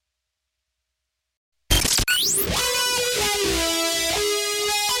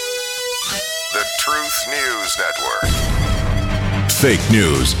Truth News Network. Fake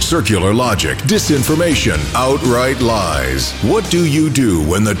news, circular logic, disinformation, outright lies. What do you do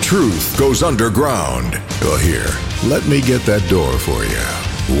when the truth goes underground? Well, here, let me get that door for you.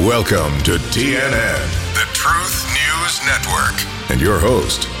 Welcome to TNN, the Truth News Network. And your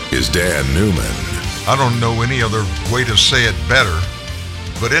host is Dan Newman. I don't know any other way to say it better,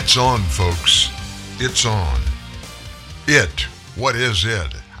 but it's on, folks. It's on. What is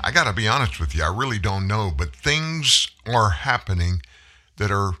it? I gotta be honest with you, I really don't know, but things are happening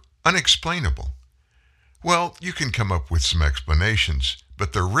that are unexplainable. Well, you can come up with some explanations,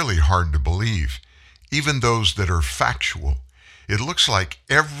 but they're really hard to believe, even those that are factual. It looks like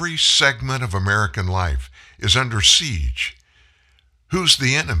every segment of American life is under siege. Who's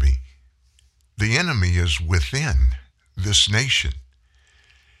the enemy? The enemy is within this nation.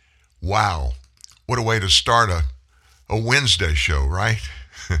 Wow, what a way to start a Wednesday show, right?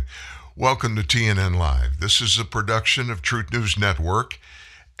 Welcome to TNN Live. This is a production of Truth News Network,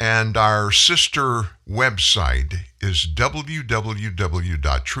 and our sister website is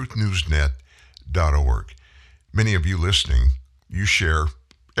www.truthnewsnet.org. Many of you listening, you share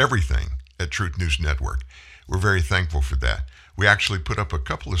everything at Truth News Network. We're very thankful for that. We actually put up a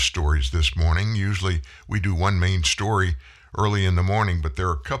couple of stories this morning. Usually we do one main story early in the morning, but there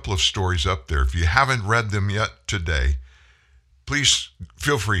are a couple of stories up there. If you haven't read them yet today, please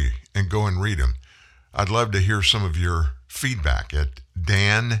feel free and go and read them. I'd love to hear some of your feedback at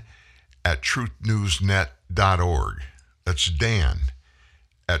dan@truthnewsnet.org. That's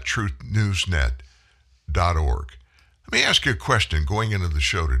dan@truthnewsnet.org. Let me ask you a question going into the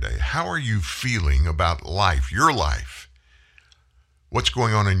show today. How are you feeling about life, your life? What's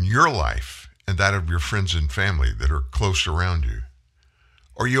going on in your life and that of your friends and family that are close around you?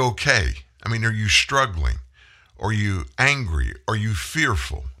 Are you okay? I mean, are you struggling? Are you angry? Are you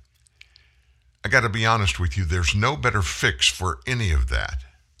fearful? I got to be honest with you, there's no better fix for any of that.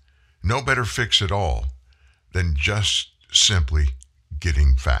 No better fix at all than just simply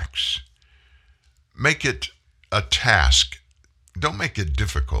getting facts. Make it a task. Don't make it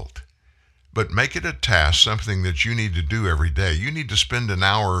difficult, but make it a task, something that you need to do every day. You need to spend an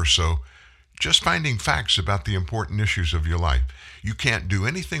hour or so just finding facts about the important issues of your life. You can't do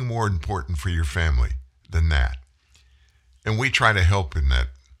anything more important for your family than that. And we try to help in that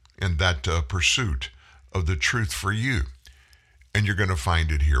pursuit of the truth for you. And you're going to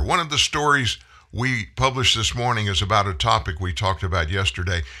find it here. One of the stories we published this morning is about a topic we talked about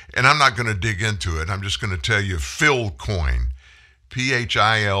yesterday. And I'm not going to dig into it. I'm just going to tell you Philcoin,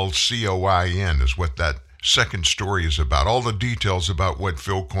 Philcoin is what that second story is about. All the details about what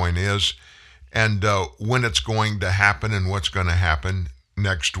Philcoin is and when it's going to happen and what's going to happen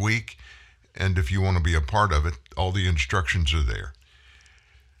next week. And if you want to be a part of it, all the instructions are there.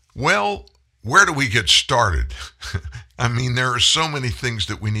 Well, where do we get started? I mean, there are so many things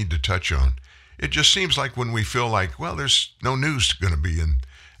that we need to touch on. It just seems like when we feel like, well, there's no news going to be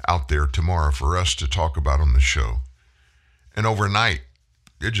out there tomorrow for us to talk about on the show. And overnight,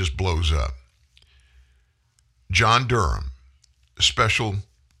 it just blows up. John Durham, special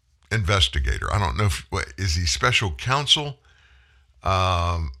investigator. I don't know is he special counsel?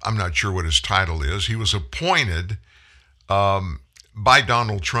 I'm not sure what his title is. He was appointed by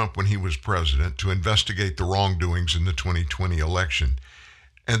Donald Trump when he was president to investigate the wrongdoings in the 2020 election.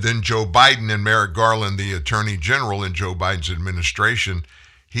 And then Joe Biden and Merrick Garland, the attorney general in Joe Biden's administration,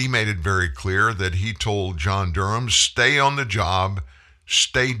 he made it very clear that he told John Durham, stay on the job,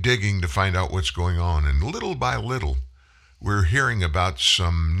 stay digging to find out what's going on. And little by little, we're hearing about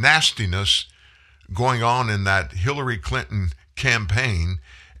some nastiness going on in that Hillary Clinton campaign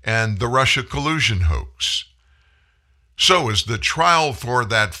and the Russia collusion hoax. So as the trial for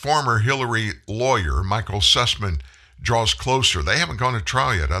that former Hillary lawyer, Michael Sussman, draws closer, they haven't gone to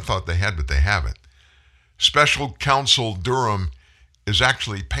trial yet. I thought they had, but they haven't. Special counsel Durham is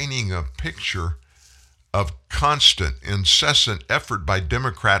actually painting a picture of constant, incessant effort by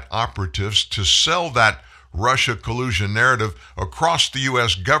Democrat operatives to sell that Russia collusion narrative across the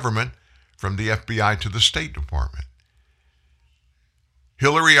U.S. government from the FBI to the State Department.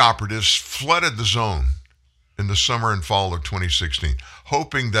 Hillary operatives flooded the zone in the summer and fall of 2016,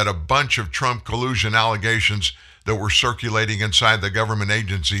 hoping that a bunch of Trump collusion allegations that were circulating inside the government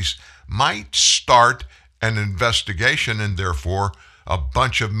agencies might start an investigation and therefore a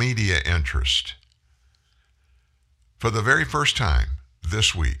bunch of media interest. For the very first time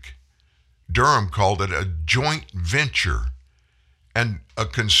this week, Durham called it a joint venture and a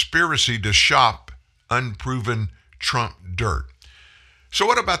conspiracy to shop unproven Trump dirt. So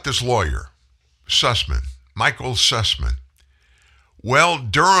what about this lawyer, Sussman, Michael Sussman? Well,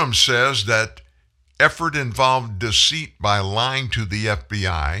 Durham says that effort involved deceit by lying to the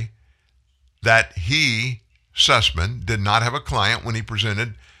FBI that he, Sussman, did not have a client when he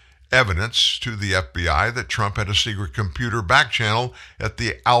presented evidence to the FBI that Trump had a secret computer back channel at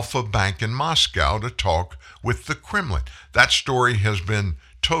the Alpha Bank in Moscow to talk with the Kremlin. That story has been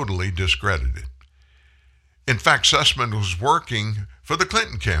totally discredited. In fact, Sussman was working for the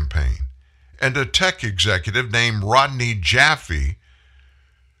Clinton campaign, and a tech executive named Rodney Jaffe,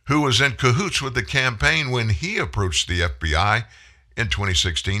 who was in cahoots with the campaign when he approached the FBI in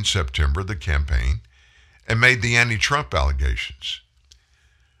 2016, September, the campaign, and made the anti-Trump allegations.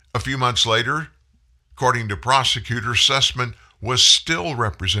 A few months later, according to prosecutors, Sussman was still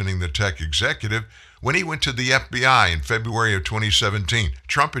representing the tech executive when he went to the FBI in February of 2017.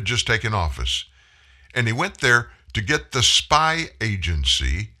 Trump had just taken office, and he went there to get the spy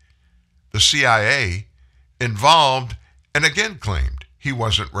agency, the CIA, involved, and again claimed he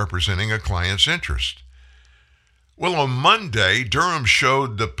wasn't representing a client's interest. Well, on Monday, Durham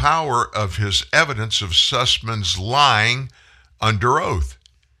showed the power of his evidence of Sussman's lying under oath.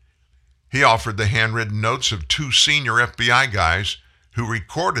 He offered the handwritten notes of two senior FBI guys who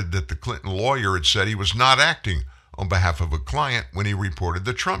recorded that the Clinton lawyer had said he was not acting on behalf of a client when he reported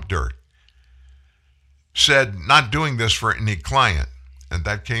the Trump dirt. Said not doing this for any client, and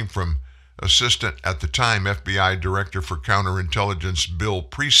that came from Assistant at the time FBI Director for Counterintelligence Bill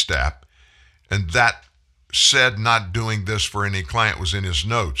Priestap, and that said not doing this for any client was in his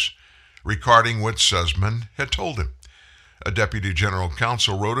notes, recording what Sussman had told him. A deputy general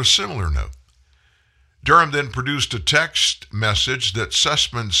counsel wrote a similar note. Durham then produced a text message that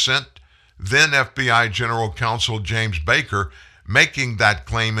Sussman sent then FBI General Counsel James Baker, making that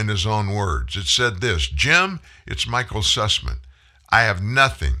claim in his own words. It said this: Jim, it's Michael Sussman. I have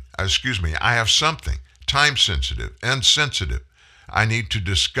something time sensitive and sensitive I need to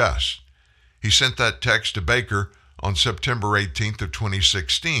discuss. He sent that text to Baker on September 18th of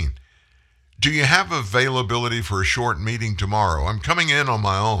 2016. Do you have availability for a short meeting tomorrow? I'm coming in on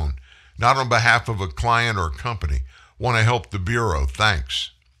my own, not on behalf of a client or company. Want to help the Bureau.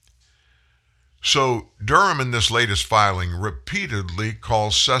 Thanks. So Durham in this latest filing repeatedly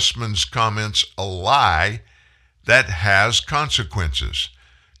calls Sussman's comments a lie that has consequences,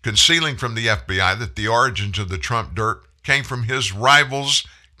 concealing from the FBI that the origins of the Trump dirt came from his rival's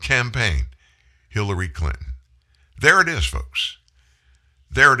campaign, Hillary Clinton. There it is, folks.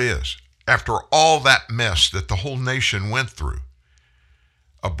 There it is. After all that mess that the whole nation went through,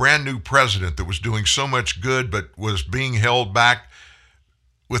 a brand new president that was doing so much good but was being held back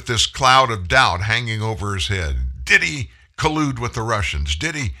with this cloud of doubt hanging over his head. Did he collude with the Russians?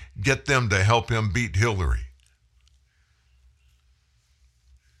 Did he get them to help him beat Hillary?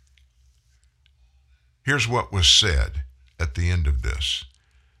 Here's what was said at the end of this.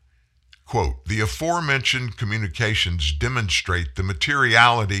 Quote, the aforementioned communications demonstrate the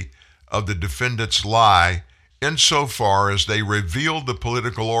materiality of the defendant's lie insofar as they reveal the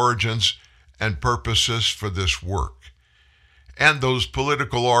political origins and purposes for this work. And those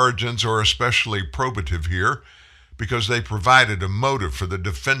political origins are especially probative here because they provided a motive for the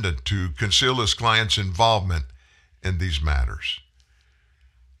defendant to conceal his client's involvement in these matters.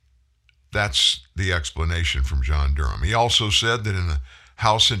 That's the explanation from John Durham. He also said that in a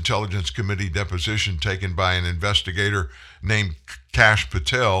House Intelligence Committee deposition taken by an investigator named Kash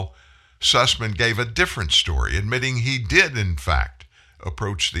Patel, Sussman gave a different story, admitting he did, in fact,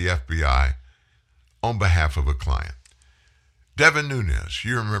 approach the FBI on behalf of a client. Devin Nunes,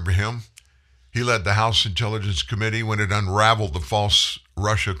 you remember him? He led the House Intelligence Committee when it unraveled the false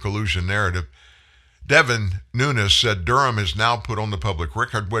Russia collusion narrative. Devin Nunes said Durham has now put on the public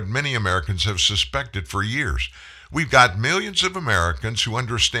record what many Americans have suspected for years. We've got millions of Americans who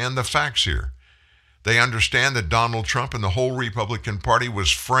understand the facts here. They understand that Donald Trump and the whole Republican Party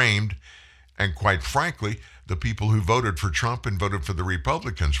was framed, and quite frankly, the people who voted for Trump and voted for the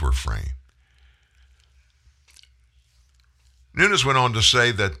Republicans were framed. Nunes went on to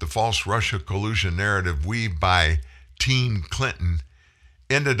say that the false Russia collusion narrative weaved by Team Clinton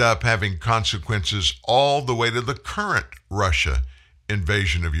ended up having consequences all the way to the current Russia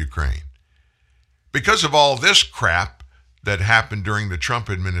invasion of Ukraine. Because of all this crap that happened during the Trump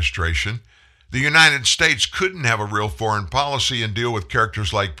administration, the United States couldn't have a real foreign policy and deal with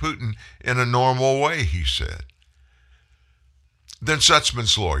characters like Putin in a normal way, he said. Then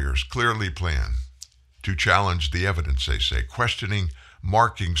Sussman's lawyers clearly planned to challenge the evidence, they say, questioning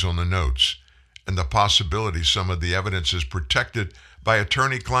markings on the notes and the possibility some of the evidence is protected by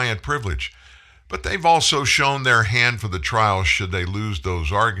attorney-client privilege. But they've also shown their hand for the trial should they lose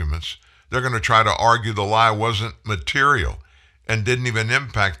those arguments. They're going to try to argue the lie wasn't material and didn't even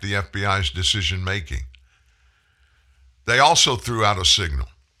impact the FBI's decision making. They also threw out a signal.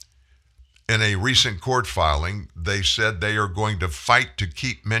 In a recent court filing, they said they are going to fight to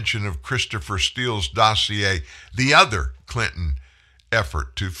keep mention of Christopher Steele's dossier, the other Clinton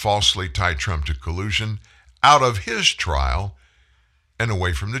effort to falsely tie Trump to collusion, out of his trial and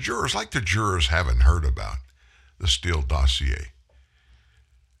away from the jurors, like the jurors haven't heard about the Steele dossier.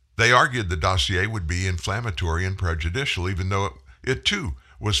 They argued the dossier would be inflammatory and prejudicial, even though it too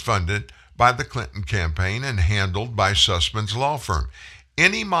was funded by the Clinton campaign and handled by Sussman's law firm.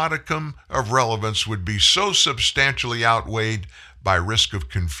 Any modicum of relevance would be so substantially outweighed by risk of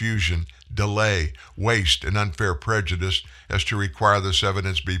confusion, delay, waste, and unfair prejudice as to require this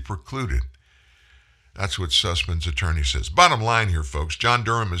evidence be precluded. That's what Sussman's attorney says. Bottom line here, folks, John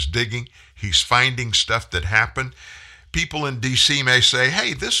Durham is digging. He's finding stuff that happened. People in D.C. may say,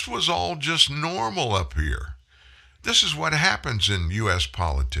 hey, this was all just normal up here. This is what happens in U.S.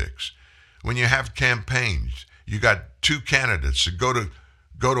 politics. When you have campaigns, you got two candidates that go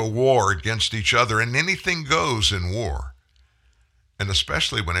to war against each other, and anything goes in war. And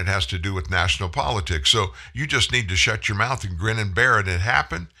especially when it has to do with national politics. So you just need to shut your mouth and grin and bear it. It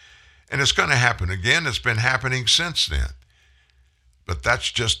happened, and it's going to happen again. It's been happening since then. But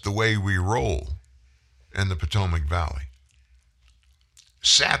that's just the way we roll in the Potomac Valley.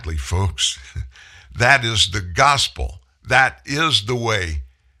 Sadly, folks, that is the gospel. That is the way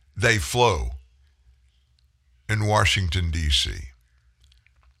they flow in Washington, D.C.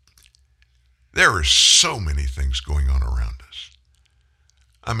 There are so many things going on around us.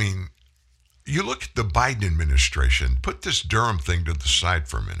 I mean, you look at the Biden administration, put this Durham thing to the side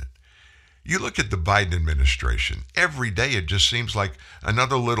for a minute. You look at the Biden administration, every day it just seems like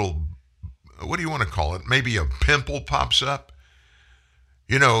another little, what do you want to call it? Maybe a pimple pops up.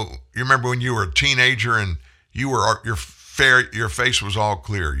 You know, you remember when you were a teenager and your face was all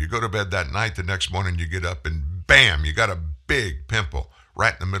clear. You go to bed that night, the next morning you get up and bam, you got a big pimple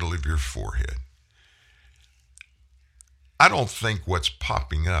right in the middle of your forehead. I don't think what's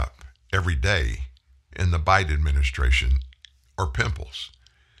popping up every day in the Biden administration are pimples.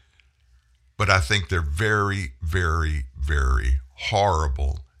 But I think they're very, very, very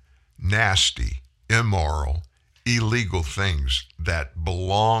horrible, nasty, immoral, illegal things that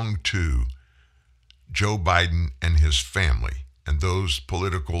belong to Joe Biden and his family. And those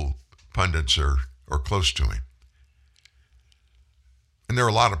political pundits are close to him. And there are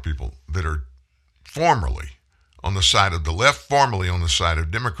a lot of people that are formerly on the side of the left, formerly on the side of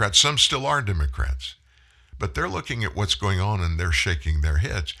Democrats. Some still are Democrats. But they're looking at what's going on and they're shaking their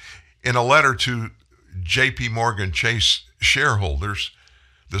heads. In a letter to J.P. Morgan Chase shareholders,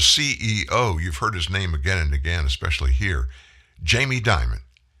 the CEO, you've heard his name again and again, especially here, Jamie Dimon.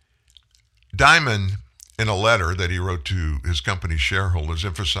 Dimon, in a letter that he wrote to his company shareholders,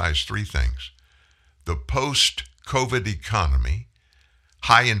 emphasized three things: the post-COVID economy,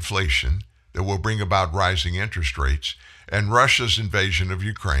 high inflation that will bring about rising interest rates, and Russia's invasion of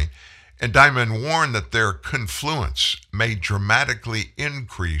Ukraine. And Dimon warned that their confluence may dramatically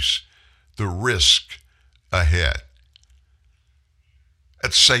increase the risk ahead.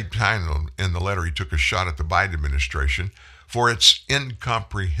 At the same time, in the letter, he took a shot at the Biden administration for its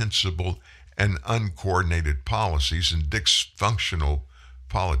incomprehensible and uncoordinated policies and dysfunctional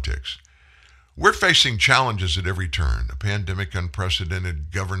politics. We're facing challenges at every turn: a pandemic,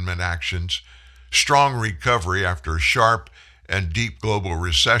 unprecedented government actions, strong recovery after a sharp and deep global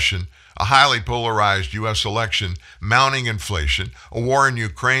recession, a highly polarized U.S. election, mounting inflation, a war in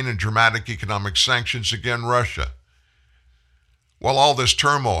Ukraine, and dramatic economic sanctions against Russia. While all this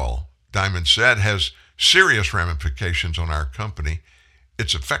turmoil, Dimon said, has serious ramifications on our company,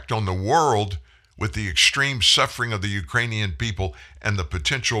 its effect on the world, with the extreme suffering of the Ukrainian people and the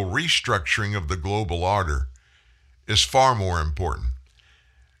potential restructuring of the global order, is far more important.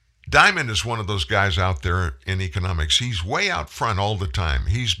 Dimon is one of those guys out there in economics. He's way out front all the time.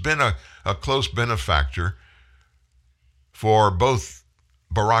 He's been a close benefactor for both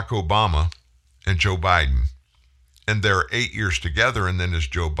Barack Obama and Joe Biden. And they're 8 years together, and then as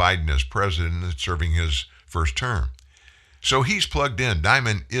Joe Biden as president and serving his first term. So he's plugged in.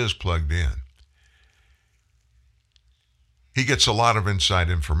 Dimon is plugged in. He gets a lot of inside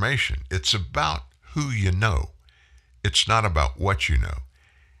information. It's about who you know. It's not about what you know.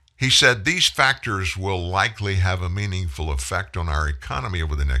 He said these factors will likely have a meaningful effect on our economy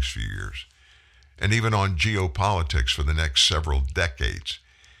over the next few years, and even on geopolitics for the next several decades.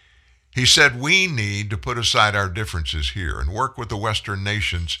 He said we need to put aside our differences here and work with the Western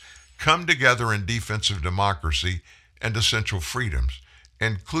nations, come together in defense of democracy and essential freedoms,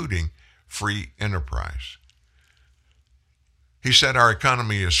 including free enterprise. He said our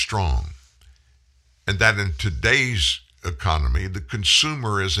economy is strong and that in today's economy, the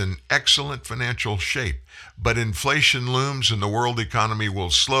consumer is in excellent financial shape, but inflation looms and the world economy will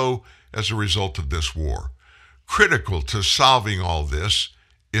slow as a result of this war. Critical to solving all this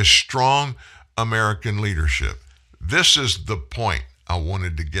is strong American leadership. This is the point I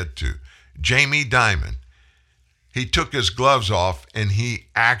wanted to get to. Jamie Dimon, he took his gloves off and he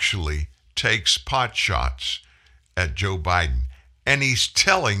actually takes pot shots at Joe Biden. And he's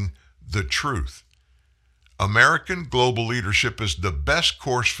telling the truth. American global leadership is the best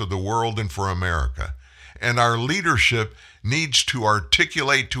course for the world and for America. And our leadership needs to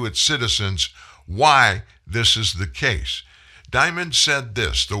articulate to its citizens why this is the case. Dimon said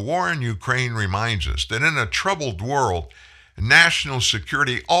this: the war in Ukraine reminds us that in a troubled world, national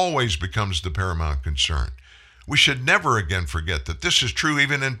security always becomes the paramount concern. We should never again forget that this is true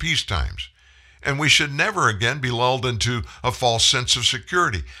even in peace times. And we should never again be lulled into a false sense of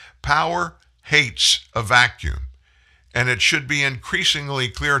security. Power hates a vacuum. And it should be increasingly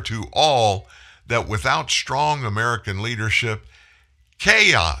clear to all that without strong American leadership,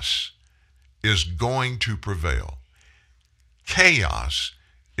 chaos is going to prevail. Chaos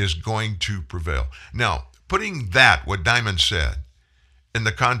is going to prevail. Now, putting that, what Dimon said, in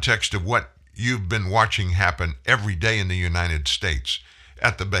the context of what you've been watching happen every day in the United States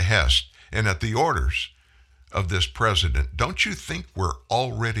at the behest and at the orders of this president, don't you think we're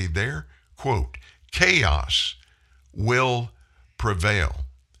already there? Quote, chaos will prevail.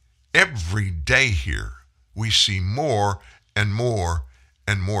 Every day here, we see more and more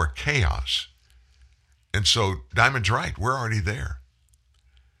and more chaos. And so Dimon's right, we're already there.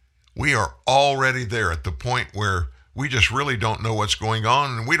 We are already there at the point where we just really don't know what's going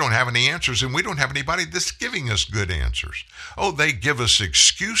on, and we don't have any answers, and we don't have anybody that's giving us good answers. Oh, they give us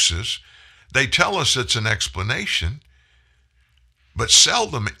excuses. They tell us it's an explanation, but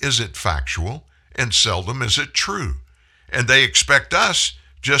seldom is it factual, and seldom is it true. And they expect us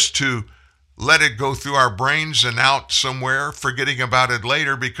just to let it go through our brains and out somewhere, forgetting about it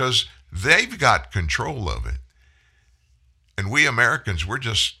later because they've got control of it. And we Americans, we're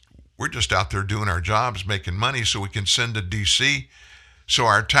just out there doing our jobs, making money so we can send to D.C. so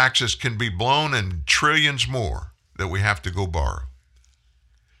our taxes can be blown and trillions more that we have to go borrow.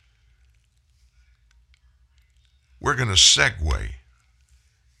 We're going to segue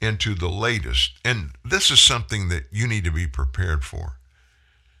into the latest, and this is something that you need to be prepared for.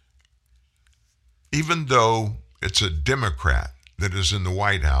 Even though it's a Democrat that is in the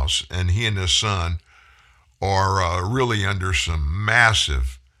White House and he and his son are really under some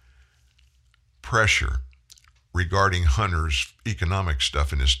massive pressure regarding Hunter's economic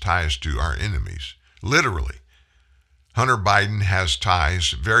stuff and his ties to our enemies. Literally, Hunter Biden has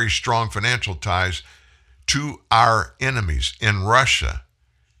ties, very strong financial ties, to our enemies in Russia,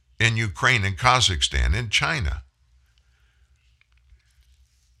 in Ukraine, in Kazakhstan, in China.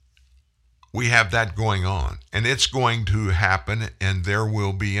 We have that going on, and it's going to happen, and there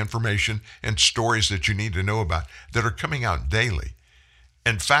will be information and stories that you need to know about that are coming out daily.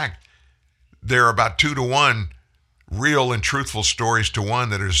 In fact, there are about 2 to 1 real and truthful stories to one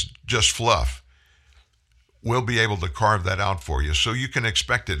that is just fluff. We'll be able to carve that out for you so you can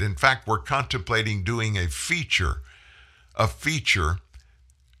expect it. In fact, we're contemplating doing a feature.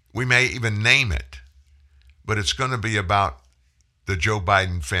 We may even name it, but it's going to be about the Joe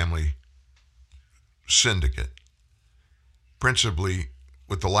Biden family syndicate, principally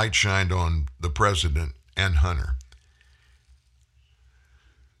with the light shined on the president and Hunter.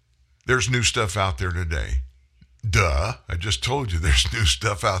 There's new stuff out there today. Duh, I just told you there's new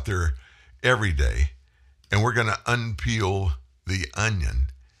stuff out there every day. And we're going to unpeel the onion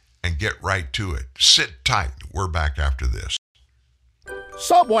and get right to it. Sit tight. We're back after this.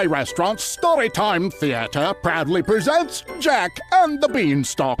 Subway Restaurants Storytime Theater proudly presents Jack and the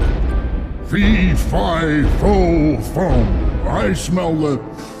Beanstalk. Fee, fi, fo, fum. I smell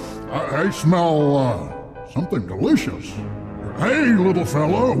something delicious. Hey, little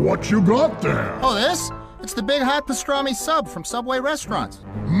fella, what you got there? Oh, this? It's the Big Hot Pastrami Sub from Subway Restaurants.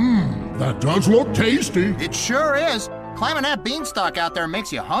 That does look tasty. It sure is. Climbing that beanstalk out there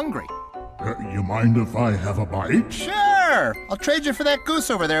makes you hungry. You mind if I have a bite? Sure. I'll trade you for that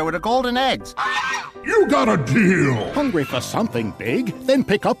goose over there with the golden eggs. You got a deal. Hungry for something big? Then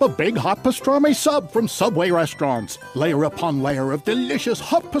pick up a Big Hot Pastrami Sub from Subway Restaurants. Layer upon layer of delicious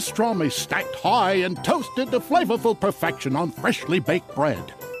hot pastrami stacked high and toasted to flavorful perfection on freshly baked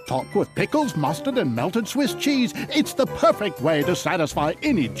bread. Topped with pickles, mustard, and melted Swiss cheese, it's the perfect way to satisfy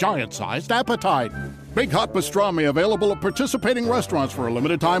any giant-sized appetite. Big Hot Pastrami available at participating restaurants for a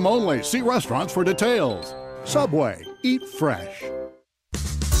limited time only. See restaurants for details. Subway, eat fresh.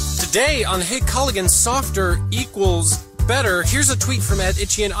 Today on Hey Culligan, softer equals better. Here's a tweet from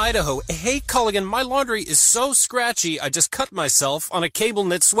 @Itchy in Idaho. Hey Culligan, my laundry is so scratchy, I just cut myself on a cable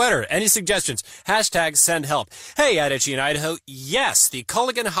knit sweater. Any suggestions? # send help. Hey @Itchy in Idaho. Yes, the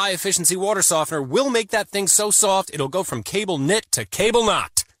Culligan high efficiency water softener will make that thing so soft it'll go from cable knit to cable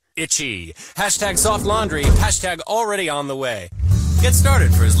knot. Itchy. # soft laundry. # already on the way. Get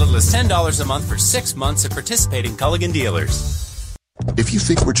started for as little as $10 a month for 6 months at participating Culligan dealers. If you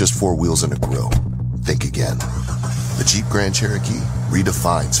think we're just four wheels and a grill, think again. The Jeep Grand Cherokee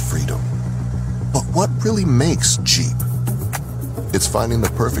redefines freedom. But what really makes Jeep? It's finding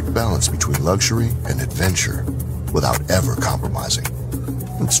the perfect balance between luxury and adventure without ever compromising.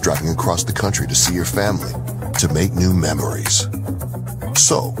 It's driving across the country to see your family, to make new memories.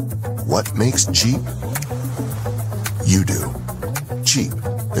 So, what makes Jeep? You do. Jeep.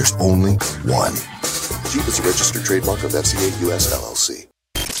 There's only one. Jeep is a registered trademark of FCA US LLC.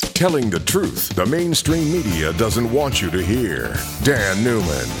 Telling the truth the mainstream media doesn't want you to hear. Dan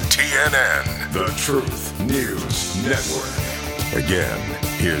Newman, TNN, the Truth News Network. Again,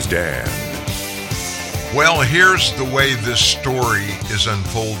 here's Dan. Well, here's the way this story is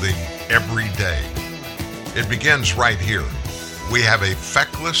unfolding every day. It begins right here. We have a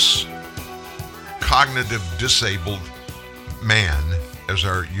feckless, cognitive disabled man as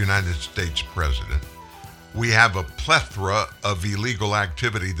our United States president. We have a plethora of illegal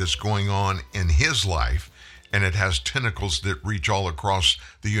activity that's going on in his life, and it has tentacles that reach all across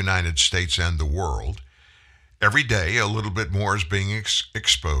the United States and the world. Every day, a little bit more is being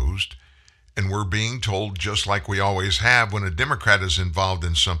exposed, and we're being told, just like we always have when a Democrat is involved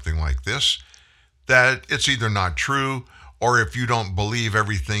in something like this, that it's either not true, or if you don't believe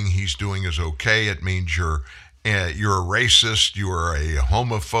everything he's doing is okay, it means you're a racist, you're a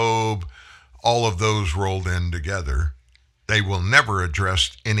homophobe, all of those rolled in together. They will never address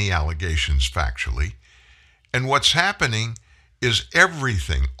any allegations factually. And what's happening is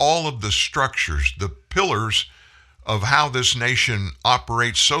everything, all of the structures, the pillars of how this nation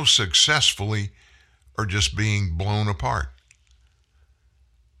operates so successfully are just being blown apart.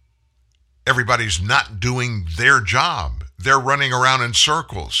 Everybody's not doing their job. They're running around in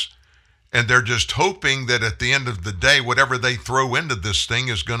circles. And they're just hoping that at the end of the day, whatever they throw into this thing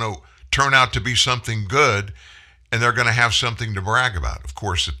is going to turn out to be something good, and they're going to have something to brag about. Of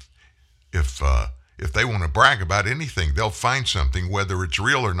course, if they want to brag about anything, they'll find something, whether it's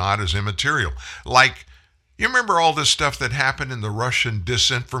real or not, is immaterial. Like, you remember all this stuff that happened in the Russian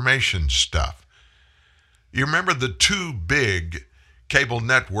disinformation stuff? You remember the two big cable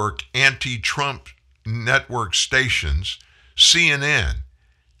network anti-Trump network stations, CNN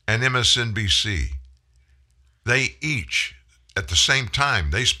and MSNBC? They each, at the same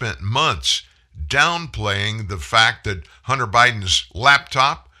time, they spent months downplaying the fact that Hunter Biden's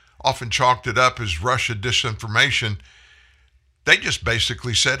laptop, often chalked it up as Russia disinformation. They just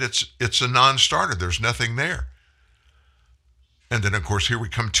basically said it's a non-starter. There's nothing there. And then, of course, here we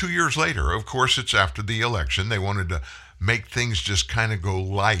come 2 years later. Of course, it's after the election. They wanted to make things just kind of go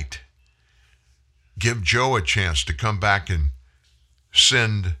light. Give Joe a chance to come back and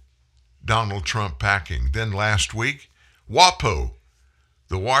send Donald Trump packing. Then last week, WAPO,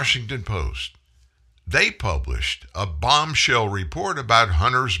 the Washington Post, they published a bombshell report about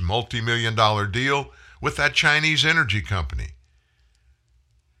Hunter's multi-million-dollar deal with that Chinese energy company,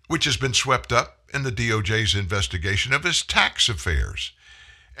 which has been swept up in the DOJ's investigation of his tax affairs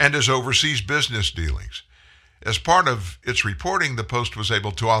and his overseas business dealings. As part of its reporting, the Post was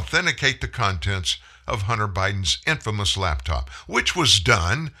able to authenticate the contents of Hunter Biden's infamous laptop, which was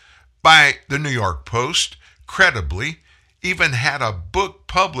done by the New York Post, credibly, even had a book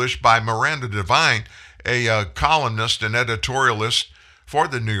published by Miranda Devine, a columnist and editorialist for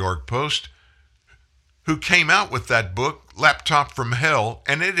the New York Post, who came out with that book, Laptop from Hell,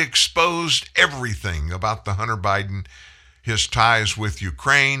 and it exposed everything about the Hunter Biden, his ties with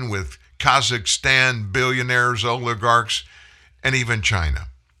Ukraine, with Kazakhstan, billionaires, oligarchs, and even China.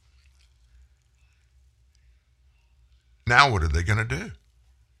 Now what are they going to do?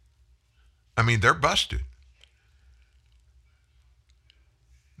 I mean, they're busted.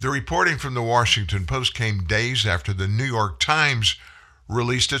 The reporting from the Washington Post came days after the New York Times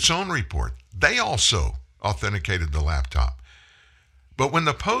released its own report. They also authenticated the laptop. But when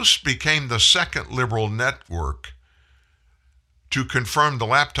the Post became the second liberal network to confirm the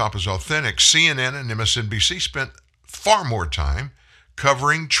laptop is authentic, CNN and MSNBC spent far more time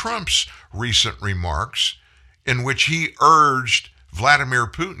covering Trump's recent remarks in which he urged Vladimir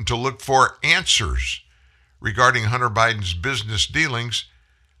Putin to look for answers regarding Hunter Biden's business dealings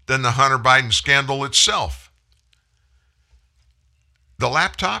than the Hunter Biden scandal itself. The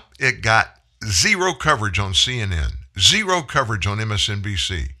laptop, it got zero coverage on CNN, zero coverage on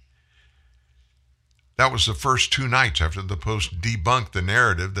MSNBC. That was the first 2 nights after the Post debunked the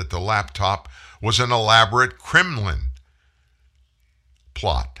narrative that the laptop was an elaborate Kremlin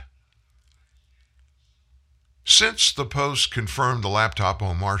plot. Since the Post confirmed the laptop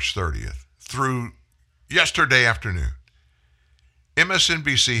on March 30th through yesterday afternoon,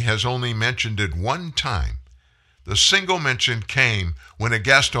 MSNBC has only mentioned it one time. The single mention came when a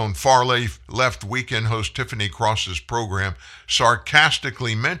guest on far left weekend host Tiffany Cross's program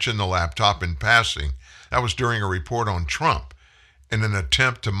sarcastically mentioned the laptop in passing. That was during a report on Trump in an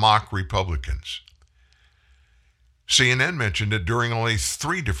attempt to mock Republicans. CNN mentioned it during only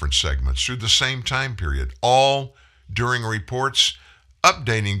 3 different segments through the same time period, all during reports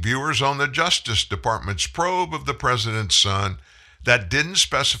updating viewers on the Justice Department's probe of the president's son that didn't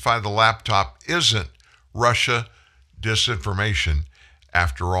specify the laptop isn't Russia disinformation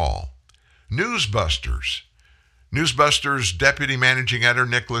after all. Newsbusters Deputy Managing Editor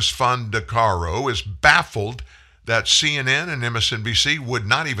Nicholas Fondacaro is baffled that CNN and MSNBC would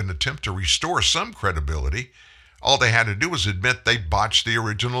not even attempt to restore some credibility. All they had to do was admit they botched the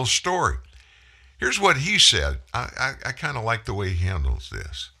original story. Here's what he said. I kind of like the way he handles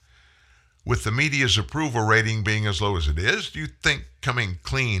this. With the media's approval rating being as low as it is, do you think coming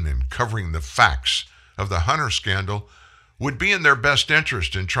clean and covering the facts of the Hunter scandal would be in their best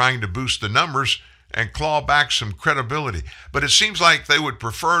interest in trying to boost the numbers and claw back some credibility? But it seems like they would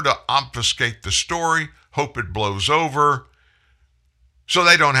prefer to obfuscate the story, hope it blows over, so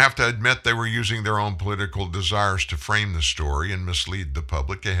they don't have to admit they were using their own political desires to frame the story and mislead the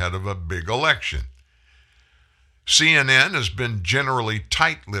public ahead of a big election. CNN has been generally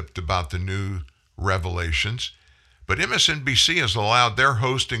tight-lipped about the new revelations, but MSNBC has allowed their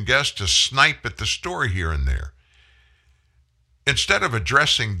host and guests to snipe at the story here and there. Instead of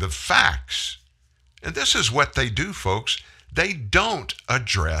addressing the facts, and this is what they do, folks, they don't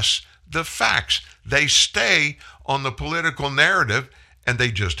address the facts. They stay on the political narrative and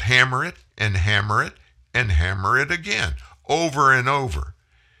they just hammer it and hammer it and hammer it again, over and over.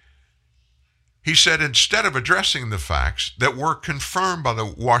 He said instead of addressing the facts that were confirmed by the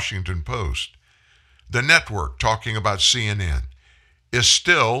Washington Post, the network talking about CNN is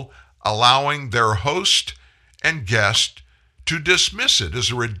still allowing their host and guest to dismiss it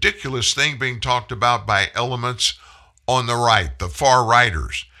as a ridiculous thing being talked about by elements on the right, the far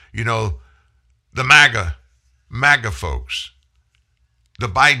righters, the MAGA folks, the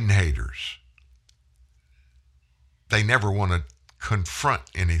Biden haters. They never want to confront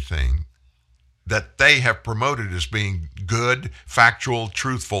anything that they have promoted as being good, factual,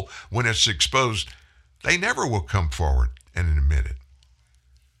 truthful. When it's exposed, they never will come forward and admit it.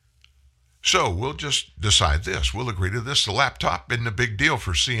 So we'll just decide this. We'll agree to this. The laptop isn't a big deal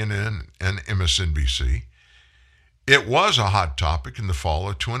for CNN and MSNBC. It was a hot topic in the fall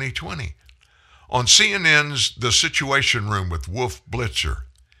of 2020. On CNN's The Situation Room with Wolf Blitzer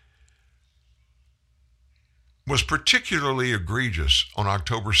was particularly egregious on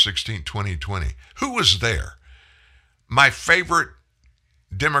October 16, 2020. Who was there? My favorite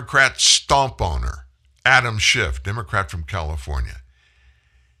Democrat stomp owner, Adam Schiff, Democrat from California.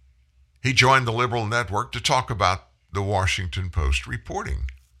 He joined the liberal network to talk about the Washington Post reporting.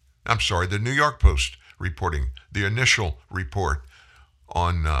 The New York Post reporting, the initial report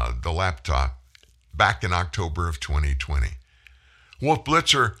on the laptop back in October of 2020. Wolf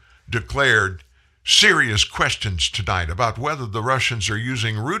Blitzer declared serious questions tonight about whether the Russians are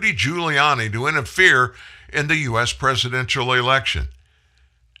using Rudy Giuliani to interfere in the U.S. presidential election.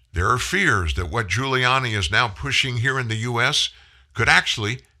 There are fears that what Giuliani is now pushing here in the U.S. could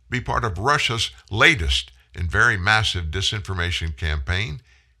actually be part of Russia's latest and very massive disinformation campaign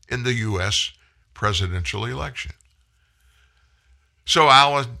in the U.S. presidential election. So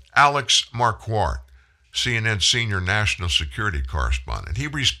Alex Marquardt, CNN senior national security correspondent, he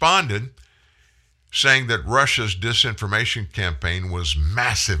responded saying that Russia's disinformation campaign was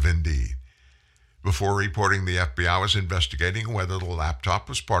massive indeed, before reporting the FBI was investigating whether the laptop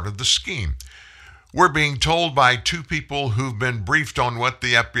was part of the scheme. We're being told by 2 people who've been briefed on what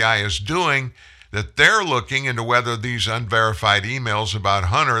the FBI is doing that they're looking into whether these unverified emails about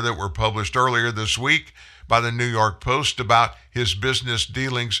Hunter that were published earlier this week by the New York Post about his business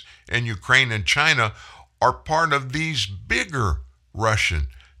dealings in Ukraine and China are part of these bigger Russian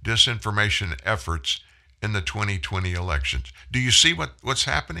disinformation efforts in the 2020 elections. Do you see what's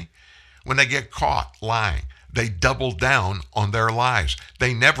happening? When they get caught lying, they double down on their lies.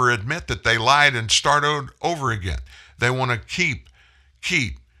 They never admit that they lied and start over again. They want to keep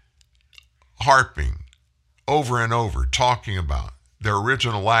harping over and over, talking about their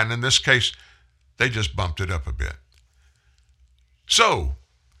original line. In this case, they just bumped it up a bit. So,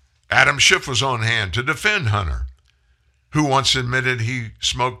 Adam Schiff was on hand to defend Hunter, who once admitted he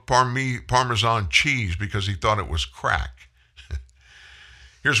smoked Parmesan cheese because he thought it was crack.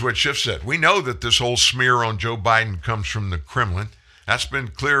 Here's what Schiff said. We know that this whole smear on Joe Biden comes from the Kremlin. That's been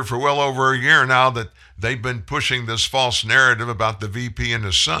clear for well over a year now that they've been pushing this false narrative about the VP and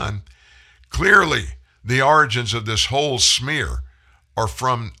his son. Clearly, the origins of this whole smear are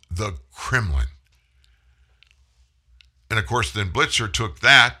from the Kremlin. And of course, then Blitzer took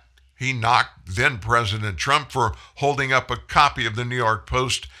that. He knocked then President Trump for holding up a copy of the New York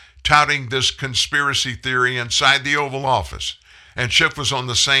Post touting this conspiracy theory inside the Oval Office. And Schiff was on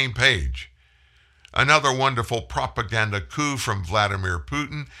the same page. Another wonderful propaganda coup from Vladimir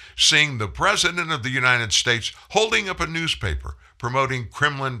Putin, seeing the President of the United States holding up a newspaper promoting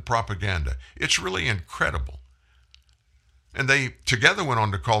Kremlin propaganda. It's really incredible. And they together went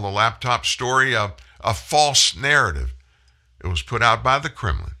on to call the laptop story a false narrative. It was put out by the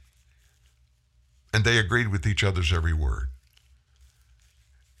Kremlin. And they agreed with each other's every word.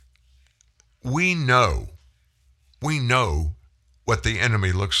 We know what the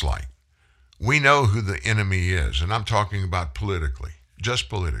enemy looks like. We know who the enemy is, and I'm talking about politically, just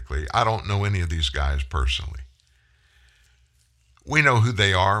politically. I don't know any of these guys personally. We know who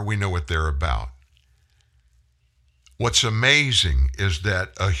they are. We know what they're about. What's amazing is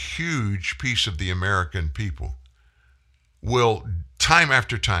that a huge piece of the American people will, time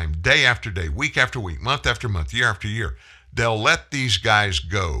after time, day after day, week after week, month after month, year after year, they'll let these guys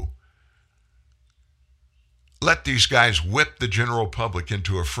go. Let these guys whip the general public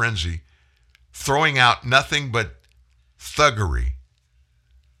into a frenzy, throwing out nothing but thuggery.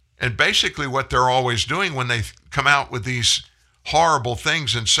 And basically what they're always doing when they come out with these horrible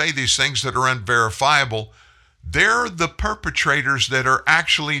things and say these things that are unverifiable, they're the perpetrators that are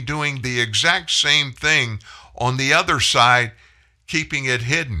actually doing the exact same thing on the other side, keeping it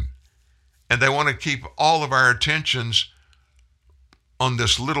hidden. And they want to keep all of our attentions on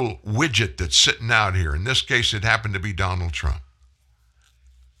this little widget that's sitting out here. In this case, it happened to be Donald Trump.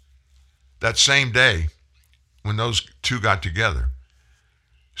 That same day, when those two got together,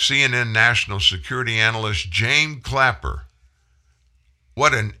 CNN national security analyst James Clapper,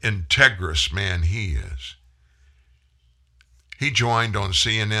 what an integrous man he is. He joined on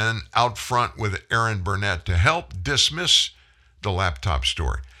CNN out front with Aaron Burnett to help dismiss the laptop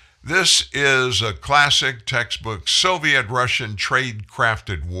story. This is a classic textbook Soviet-Russian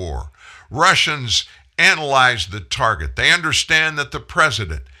trade-crafted war. Russians analyze the target. They understand that the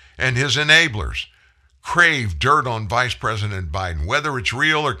president and his enablers crave dirt on Vice President Biden. Whether it's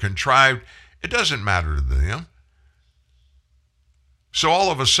real or contrived, it doesn't matter to them. So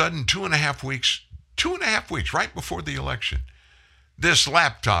all of a sudden, 2.5 weeks right before the election, this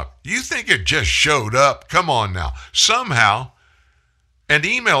laptop, you think it just showed up? Come on now. Somehow, and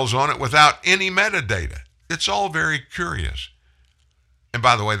emails on it without any metadata. It's all very curious. And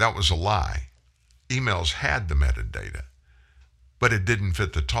by the way, that was a lie. Emails had the metadata, but it didn't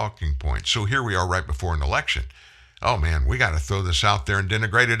fit the talking point. So here we are right before an election. Oh man, we got to throw this out there and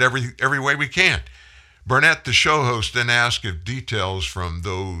denigrate it every way we can. Burnett, the show host, then asked if details from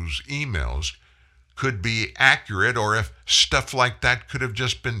those emails could be accurate or if stuff like that could have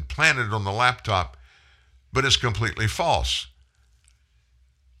just been planted on the laptop, but is completely false.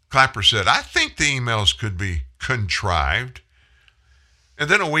 Clapper said, I think the emails could be contrived. And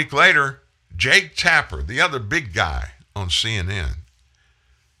then a week later, Jake Tapper, the other big guy on CNN,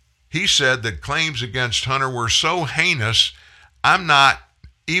 he said that claims against Hunter were so heinous, I'm not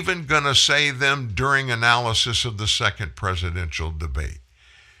even going to say them during analysis of the second presidential debate.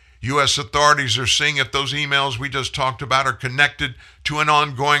 U.S. authorities are seeing if those emails we just talked about are connected to an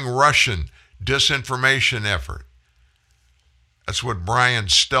ongoing Russian disinformation effort. That's what Brian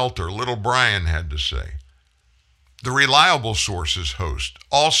Stelter, little Brian, had to say. The Reliable Sources host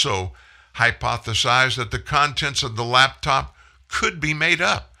also hypothesized that the contents of the laptop could be made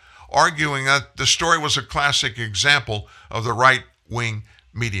up, arguing that the story was a classic example of the right-wing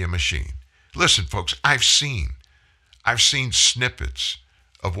media machine. Listen, folks, I've seen snippets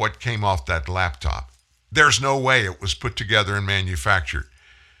of what came off that laptop. There's no way it was put together and manufactured.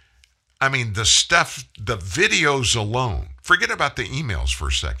 I mean, the stuff, the videos alone, forget about the emails for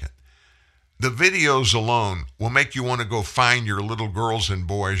a second. The videos alone will make you want to go find your little girls and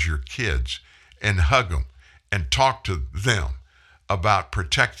boys, your kids, and hug them and talk to them about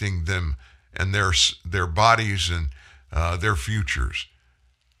protecting them and their bodies and their futures.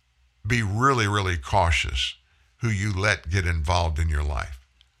 Be really, really cautious who you let get involved in your life.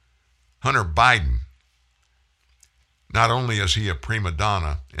 Hunter Biden, Not only is he a prima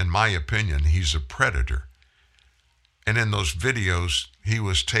donna, in my opinion, he's a predator. And in those videos, he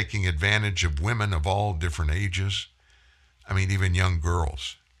was taking advantage of women of all different ages. I mean, even young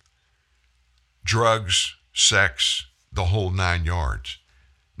girls. Drugs, sex, the whole 9 yards.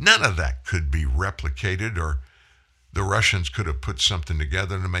 None of that could be replicated, or the Russians could have put something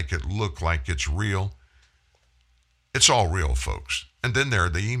together to make it look like it's real. It's all real, folks. And then there are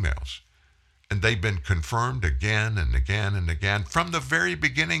the emails. And they've been confirmed again and again and again. From the very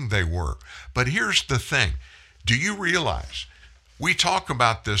beginning they were. But here's the thing. Do you realize we talk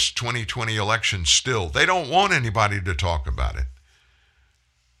about this 2020 election still? They don't want anybody to talk about it.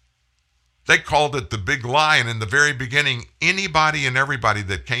 They called it the big lie, and in the very beginning, anybody and everybody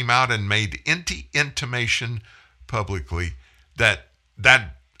that came out and made intimation publicly that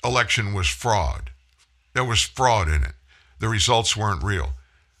that election was fraud. There was fraud in it. The results weren't real.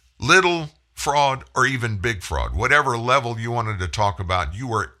 Little fraud or even big fraud, whatever level you wanted to talk about, you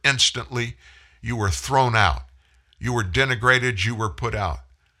were thrown out. You were denigrated, you were put out.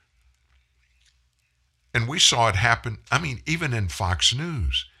 And we saw it happen, even in Fox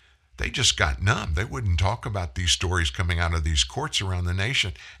News. They just got numb. They wouldn't talk about these stories coming out of these courts around the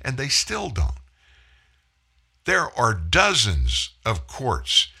nation, and they still don't. There are dozens of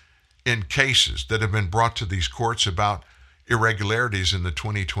courts in cases that have been brought to these courts about irregularities in the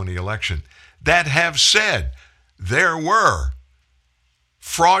 2020 election that have said there were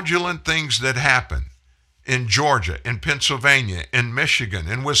fraudulent things that happened in Georgia, in Pennsylvania, in Michigan,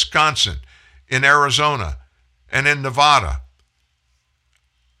 in Wisconsin, in Arizona, and in Nevada.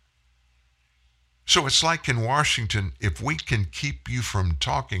 So it's like in Washington, if we can keep you from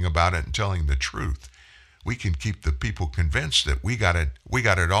talking about it and telling the truth, we can keep the people convinced that we got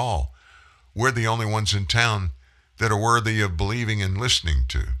it all. We're the only ones in town that are worthy of believing and listening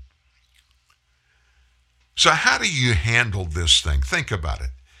to. So how do you handle this thing? Think about it.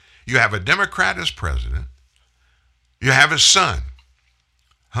 You have a Democrat as president. You have his son,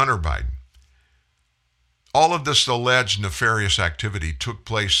 Hunter Biden. All of this alleged nefarious activity took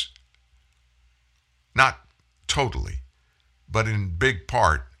place, not totally, but in big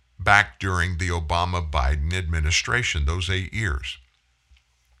part back during the Obama-Biden administration, those 8 years.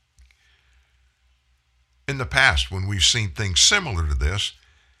 In the past, when we've seen things similar to this,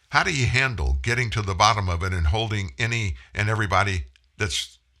 how do you handle getting to the bottom of it and holding any and everybody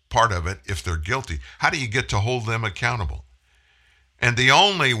that's part of it, if they're guilty? How do you get to hold them accountable? And the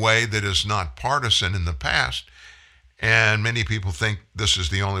only way that is not partisan in the past, and many people think this is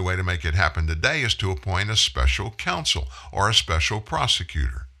the only way to make it happen today, is to appoint a special counsel or a special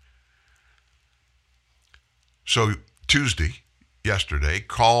prosecutor. So yesterday,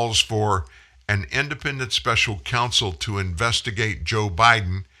 calls for an independent special counsel to investigate Joe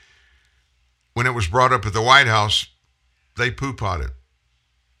Biden. When it was brought up at the White House, they poo-pawed it.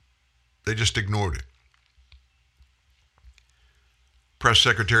 They just ignored it. Press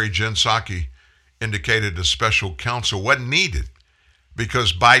Secretary Jen Psaki indicated a special counsel wasn't needed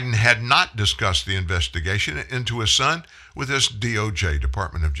because Biden had not discussed the investigation into his son with his DOJ,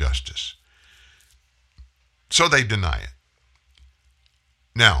 Department of Justice. So they deny it.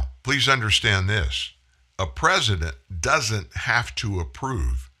 Now, please understand this. A president doesn't have to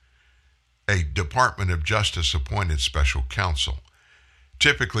approve a Department of Justice appointed special counsel.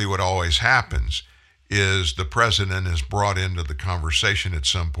 Typically, what always happens is the president is brought into the conversation at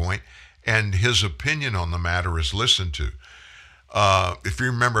some point, and his opinion on the matter is listened to. If you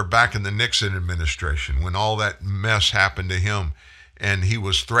remember back in the Nixon administration, when all that mess happened to him, and he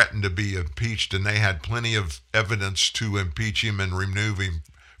was threatened to be impeached, and they had plenty of evidence to impeach him and remove him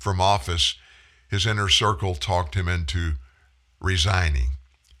from office, his inner circle talked him into resigning,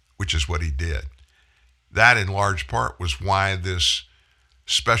 which is what he did. That, in large part, was why this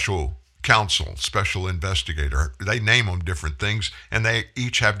special counsel, special investigator, they name them different things, and they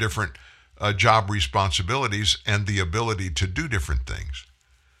each have different job responsibilities and the ability to do different things.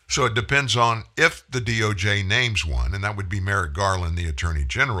 So it depends on if the DOJ names one, and that would be Merrick Garland, the Attorney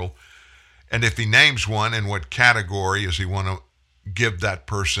General, and if he names one, in what category is he want to give that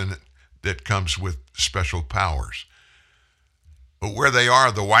person that comes with special powers. But where they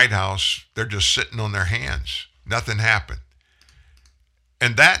are, the White House, they're just sitting on their hands. Nothing happened.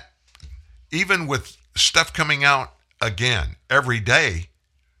 And that, even with stuff coming out again every day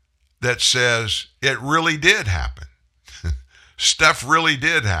that says it really did happen. Stuff really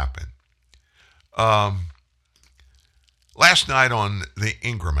did happen. Last night on the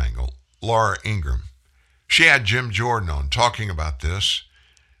Ingram Angle, Laura Ingram, she had Jim Jordan on talking about this,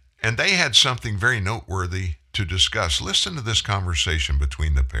 and they had something very noteworthy to discuss. Listen to this conversation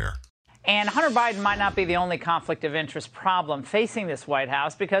between the pair. And Hunter Biden might not be the only conflict of interest problem facing this White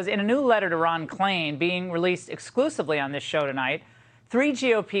House, because in a new letter to Ron Klain being released exclusively on this show tonight, 3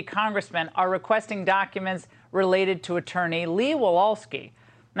 GOP congressmen are requesting documents related to attorney Lee Wolosky.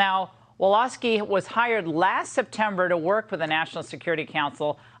 Now, Wolosky was hired last September to work with the National Security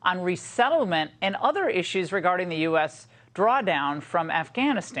Council on resettlement and other issues regarding the U.S. drawdown from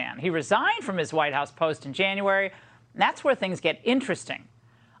Afghanistan. He resigned from his White House post in January. And that's where things get interesting.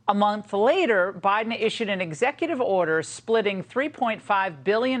 A month later, Biden issued an executive order splitting $3.5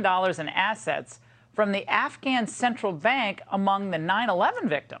 billion in assets from the Afghan central bank among the 9/11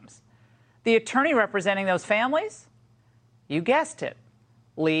 victims. The attorney representing those families? You guessed it,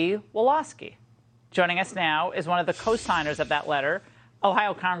 Lee Wolosky. Joining us now is one of the co-signers of that letter,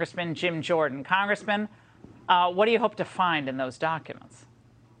 Ohio Congressman Jim Jordan. Congressman, what do you hope to find in those documents?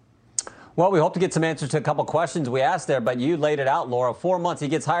 Well, we hope to get some answers to a couple questions we asked there, but you laid it out, Laura. 4 months. He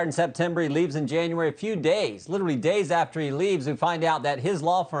gets hired in September. He leaves in January. A few days, literally days after he leaves, we find out that his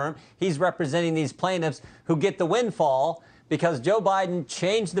law firm, he's representing these plaintiffs who get the windfall because Joe Biden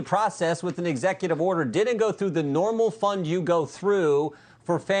changed the process with an executive order, didn't go through the normal fund you go through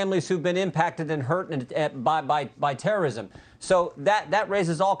for families who've been impacted and hurt by terrorism. So that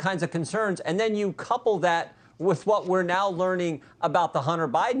raises all kinds of concerns. And then you couple that with what we're now learning about the Hunter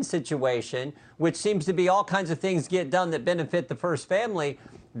Biden situation, which seems to be all kinds of things get done that benefit the first family.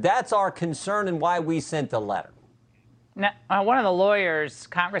 That's our concern and why we sent the letter. Now, one of the lawyers,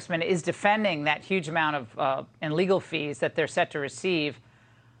 Congressman, is defending that huge amount of in legal fees that they're set to receive.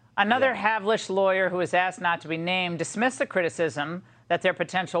 Another Havlish lawyer who was asked not to be named dismissed the criticism that their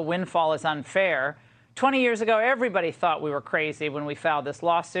potential windfall is unfair. 20 years ago, everybody thought we were crazy when we filed this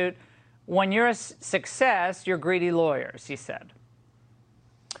lawsuit. When you're a success, you're greedy lawyers, he said.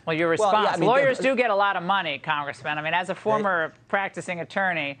 Well, your response, well, yeah, I mean, lawyers do get a lot of money, Congressman. I mean, as a former practicing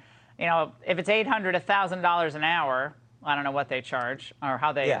attorney, you know, if it's $800, $1,000 an hour, I don't know what they charge or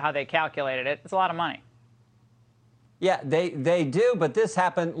how they calculated it. It's a lot of money. Yeah, they do, but this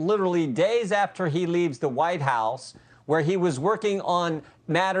happened literally days after he leaves the White House, where he was working on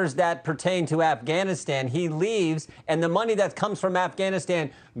matters that pertain to Afghanistan. He leaves, and the money that comes from Afghanistan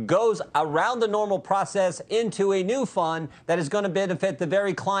goes around the normal process into a new fund that is going to benefit the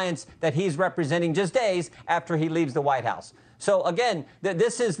very clients that he's representing just days after he leaves the White House. So, again,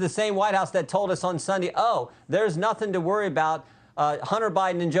 this is the same White House that told us on Sunday, oh, there's nothing to worry about. Hunter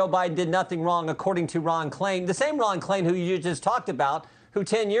Biden and Joe Biden did nothing wrong, according to Ron Klain. The same Ron Klain who you just talked about, who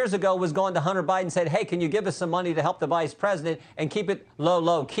 10 years ago was going to Hunter Biden and said, hey, can you give us some money to help the vice president and keep it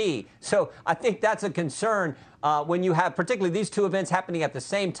low key? So I think that's a concern when you have particularly these two events happening at the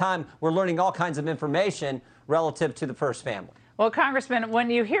same time. We're learning all kinds of information relative to the first family. Well, Congressman, when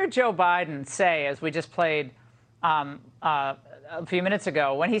you hear Joe Biden say, as we just played a few minutes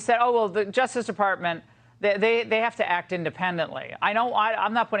ago, when he said, oh, well, the Justice Department, they have to act independently. I know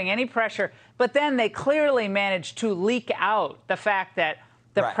I'm not putting any pressure, but then they clearly managed to leak out the fact that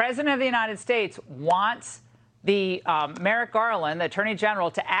the President of the United States wants the Merrick Garland, the Attorney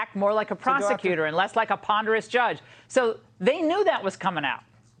General, to act more like a prosecutor and less like a ponderous judge. So they knew that was coming out.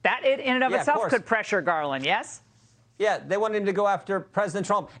 That in and of itself could pressure Garland, yes? Yeah, they wanted him to go after President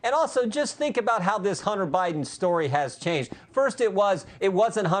Trump. And also, just think about how this Hunter Biden story has changed. First, it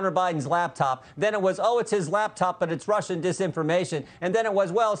wasn't Hunter Biden's laptop. Then it was, oh, it's his laptop, but it's Russian disinformation. And then it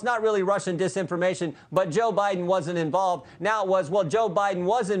was, well, it's not really Russian disinformation, but Joe Biden wasn't involved. Now it was, well, Joe Biden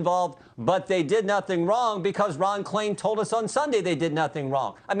was involved, but they did nothing wrong because Ron Klain told us on Sunday they did nothing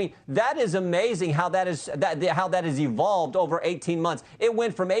wrong. I mean, that is amazing how that has evolved over 18 months. It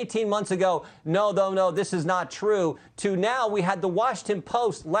went from 18 months ago, no, this is not true, to now we had the Washington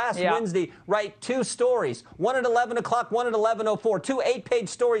Post last Wednesday write two stories, one at 11 o'clock, one at 11:04, two 8-page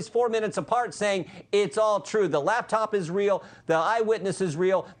stories 4 minutes apart saying it's all true. The laptop is real. The eyewitness is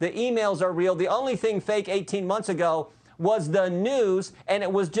real. The emails are real. The only thing fake 18 months ago was the news, and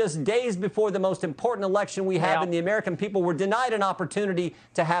it was just days before the most important election we have, and the American people were denied an opportunity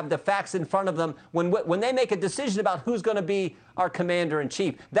to have the facts in front of them when they make a decision about who's going to be our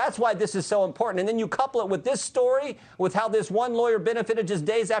commander-in-chief. That's why this is so important. And then you couple it with this story, with how this one lawyer benefited just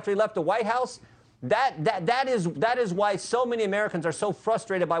days after he left the White House. That is why so many Americans are so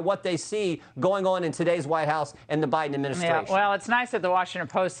frustrated by what they see going on in today's White House and the Biden administration. Yeah, well, it's nice that the Washington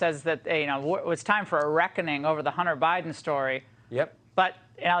Post says that it's time for a reckoning over the Hunter Biden story. Yep. But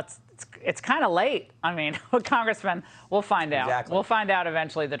it's kind of late. I mean, Congressman, we'll find out. Exactly. We'll find out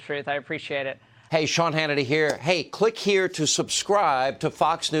eventually the truth. I appreciate it. Hey, Sean Hannity here. Hey, click here to subscribe to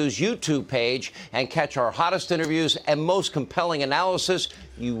Fox News YouTube page and catch our hottest interviews and most compelling analysis.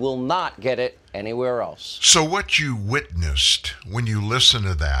 You will not get it anywhere else. So what you witnessed when you listened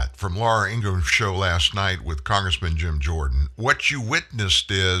to that from Laura Ingram's show last night with Congressman Jim Jordan, what you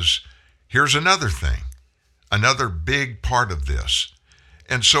witnessed is, here's another thing, another big part of this.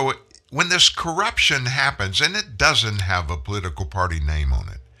 And so when this corruption happens, and it doesn't have a political party name on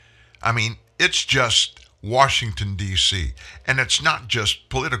it, I mean, it's just Washington, D.C., and it's not just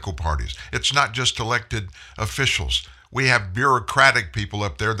political parties. It's not just elected officials. We have bureaucratic people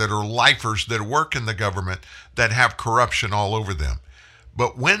up there that are lifers that work in the government that have corruption all over them.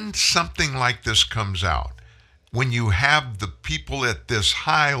 But when something like this comes out, when you have the people at this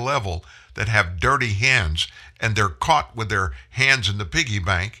high level that have dirty hands and they're caught with their hands in the piggy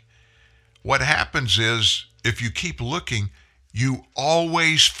bank, what happens is, if you keep looking, you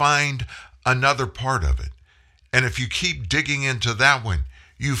always find another part of it. And if you keep digging into that one,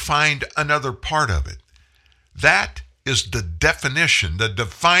 you find another part of it. That is the definition, the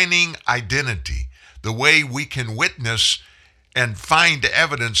defining identity, the way we can witness and find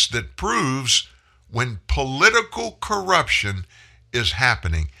evidence that proves when political corruption is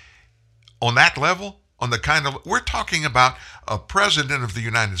happening. On that level, on the kind of, we're talking about a president of the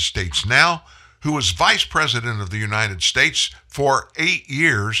United States now who was vice president of the United States for 8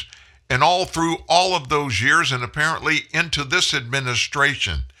 years, and all through all of those years and apparently into this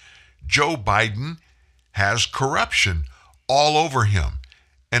administration, Joe Biden has corruption all over him,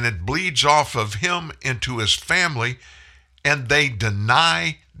 and it bleeds off of him into his family, and they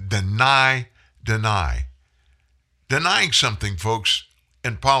deny. Denying something, folks,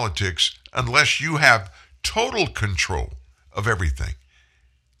 in politics, unless you have total control of everything,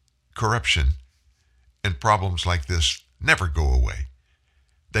 corruption and problems like this never go away.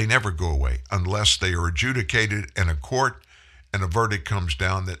 They never go away unless they are adjudicated in a court and a verdict comes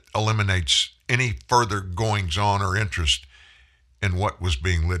down that eliminates any further goings-on or interest in what was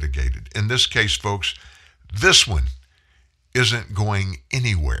being litigated. In this case, folks, this one isn't going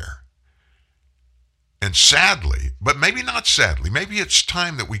anywhere. And sadly, but maybe not sadly, maybe it's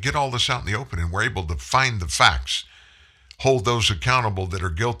time that we get all this out in the open and we're able to find the facts, hold those accountable that are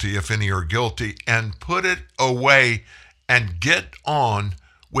guilty, if any are guilty, and put it away and get on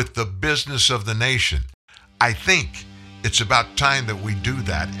with the business of the nation. I think it's about time that we do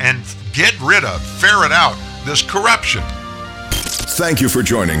that and get rid of, ferret out this corruption. Thank you for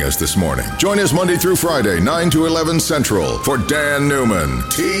joining us this morning. Join us Monday through Friday, 9 to 11 Central, for Dan Newman,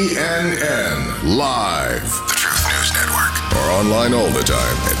 TNN, live. The Truth News Network. Or online all the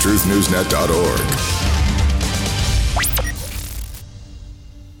time at truthnewsnet.org.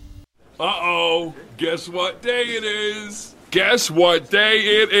 Uh-oh, guess what day it is? Guess what day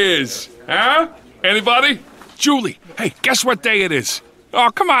it is? Huh? Anybody? Julie, hey, guess what day it is?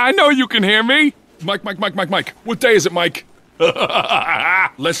 Oh, come on, I know you can hear me. Mike. What day is it, Mike?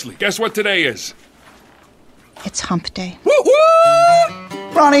 Leslie, guess what today is? It's hump day.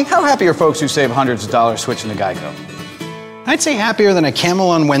 Woo-woo! Ronnie, how happy are folks who save hundreds of dollars switching to Geico? I'd say happier than a camel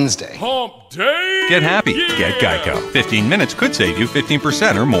on Wednesday. Hump day! Get happy. Yeah! Get Geico. 15 minutes could save you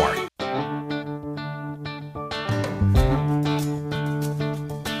 15% or more.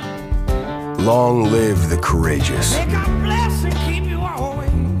 Long live the courageous,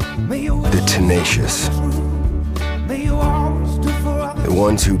 the tenacious, the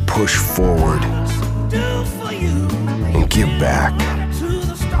ones who push forward and give back.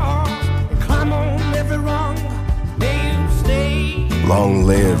 Long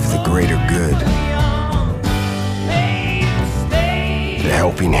live the greater good, the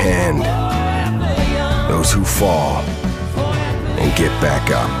helping hand, those who fall and get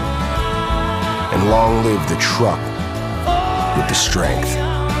back up. And long live the truck with the strength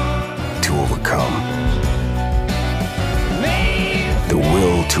to overcome, the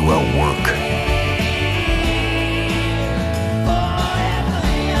will to outwork,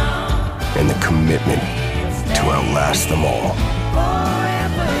 and the commitment to outlast them all.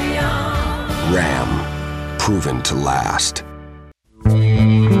 Ram, proven to last.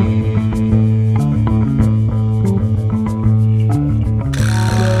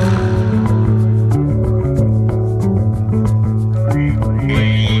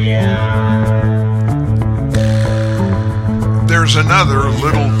 There's another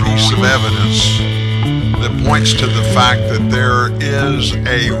little piece of evidence that points to the fact that there is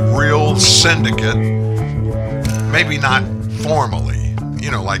a real syndicate, maybe not formally,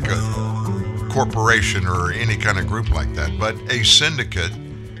 like a corporation or any kind of group like that, but a syndicate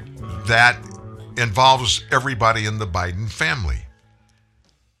that involves everybody in the Biden family.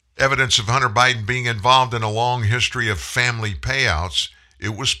 evidence of Hunter Biden being involved in a long history of family payouts.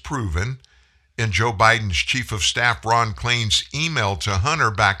 It was proven in Joe Biden's chief of staff, Ron Klain's email to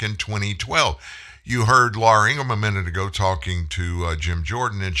Hunter back in 2012. You heard Laura Ingraham a minute ago talking to Jim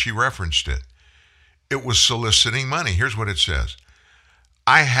Jordan, and she referenced it. It was soliciting money. Here's what it says.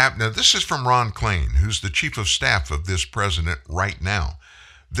 Now this is from Ron Klain, who's the chief of staff of this president right now.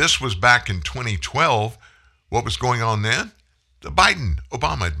 This was back in 2012. What was going on then? The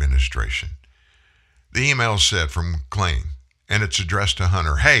Biden-Obama administration. The email said from Klain, and it's addressed to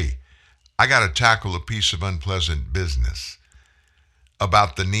Hunter, hey, I got to tackle a piece of unpleasant business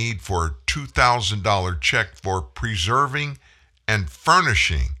about the need for a $2,000 check for preserving and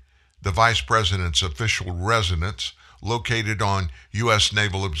furnishing the vice president's official residence located on U.S.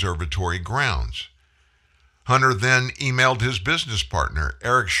 Naval Observatory grounds. Hunter then emailed his business partner,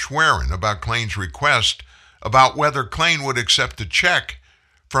 Eric Schwerin, about Klain's request about whether Klain would accept a check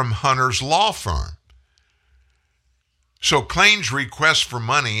from Hunter's law firm. So Klain's request for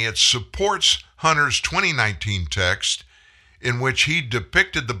money, it supports Hunter's 2019 text in which he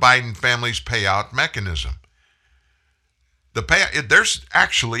depicted the Biden family's payout mechanism. There's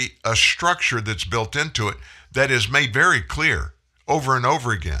actually a structure that's built into it that is made very clear over and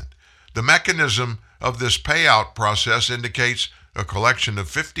over again. The mechanism of this payout process indicates a collection of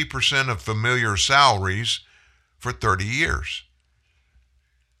 50% of familiar salaries for 30 years.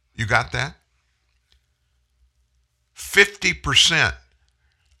 You got that? 50%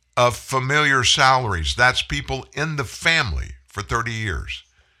 of familiar salaries. That's people in the family for 30 years.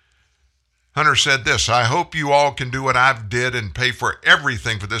 Hunter said this, I hope you all can do what I've did and pay for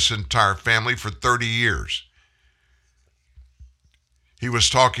everything for this entire family for 30 years. He was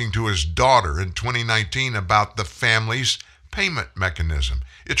talking to his daughter in 2019 about the family's payment mechanism.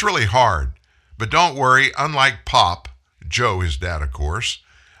 It's really hard, but don't worry, unlike Pop, Joe, his dad, of course,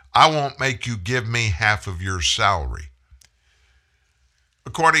 I won't make you give me half of your salary.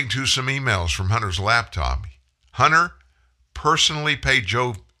 According to some emails from Hunter's laptop, Hunter personally paid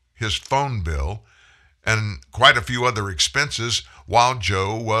Joe his phone bill and quite a few other expenses while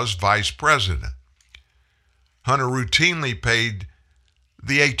Joe was vice president. Hunter routinely paid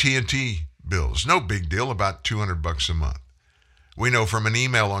the AT&T bills. No big deal, about $200 a month. We know from an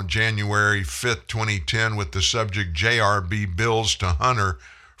email on January 5th, 2010 with the subject JRB bills to Hunter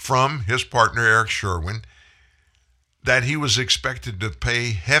from his partner Eric Sherwin that he was expected to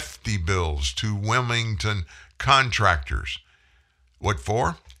pay hefty bills to Wilmington contractors. What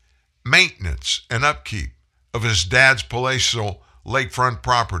for? Maintenance and upkeep of his dad's palatial lakefront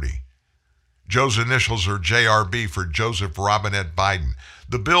property. Joe's initials are JRB for Joseph Robinette Biden.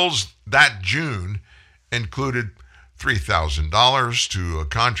 The bills that June included $3,000 to a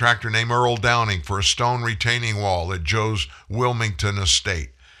contractor named Earl Downing for a stone retaining wall at Joe's Wilmington estate,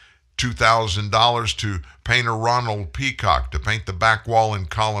 $2,000 to painter Ronald Peacock to paint the back wall and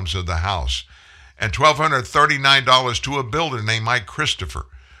columns of the house, and $1,239 to a builder named Mike Christopher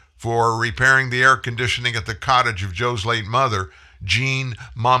for repairing the air conditioning at the cottage of Joe's late mother, Jean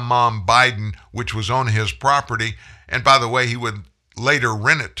Mom Biden, which was on his property. And by the way, he would later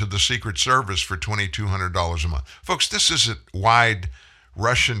rent it to the Secret Service for $2,200 a month. Folks, this isn't wide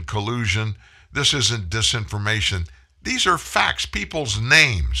Russian collusion. This isn't disinformation. These are facts, people's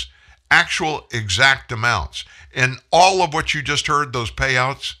names, actual exact amounts. And all of what you just heard, those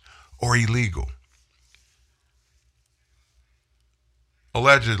payouts, are illegal.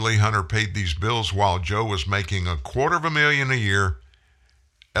 Allegedly, Hunter paid these bills while Joe was making $250,000 a year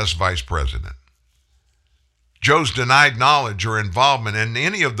as vice president. Joe's denied knowledge or involvement in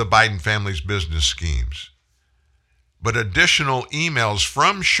any of the Biden family's business schemes. But additional emails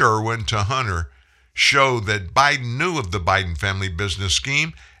from Sherwin to Hunter show that Biden knew of the Biden family business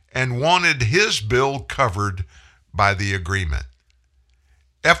scheme and wanted his bill covered by the agreement.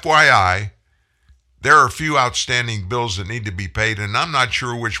 FYI, there are a few outstanding bills that need to be paid, and I'm not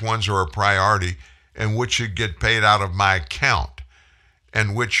sure which ones are a priority and which should get paid out of my account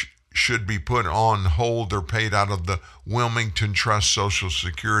and which should be put on hold or paid out of the Wilmington Trust Social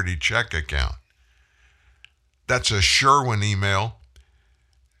Security check account. That's a Sherwin email,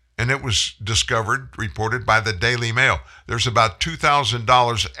 and it was reported by the Daily Mail. There's about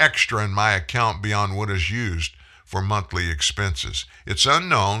 $2,000 extra in my account beyond what is used for monthly expenses. It's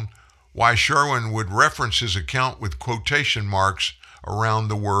unknown why Sherwin would reference his account with quotation marks around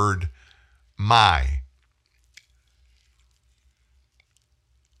the word my.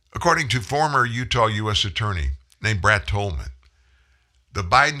 According to former Utah U.S. Attorney named Brad Tolman, the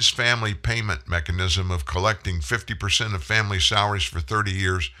Biden's family payment mechanism of collecting 50% of family salaries for 30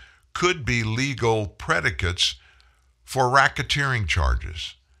 years could be legal predicates for racketeering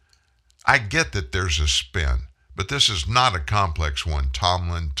charges. I get that there's a spin, but this is not a complex one,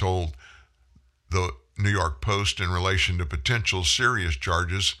 Tomlin told the New York Post in relation to potential serious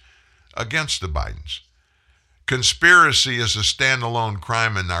charges against the Bidens. Conspiracy is a standalone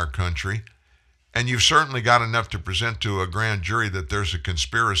crime in our country, and you've certainly got enough to present to a grand jury that there's a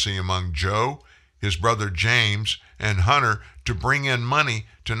conspiracy among Joe, his brother James, and Hunter to bring in money,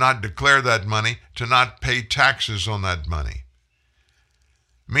 to not declare that money, to not pay taxes on that money.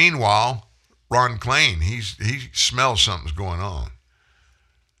 Meanwhile, Ron Klain, he smells something's going on.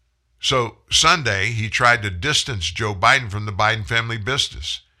 So Sunday, he tried to distance Joe Biden from the Biden family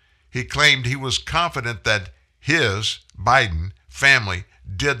business. He claimed he was confident that his, Biden, family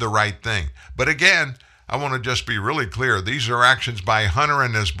did the right thing. But again, I want to just be really clear. These are actions by Hunter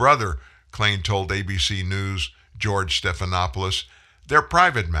and his brother, Klain told ABC News' George Stephanopoulos. They're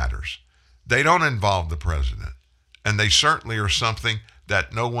private matters. They don't involve the president. And they certainly are something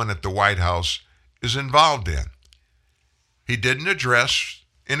that no one at the White House is involved in. He didn't address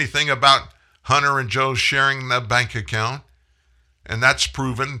anything about Hunter and Joe sharing the bank account, and that's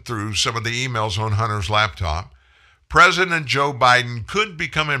proven through some of the emails on Hunter's laptop. President Joe Biden could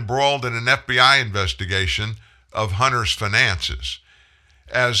become embroiled in an FBI investigation of Hunter's finances,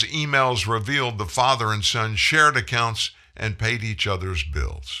 as emails revealed the father and son shared accounts and paid each other's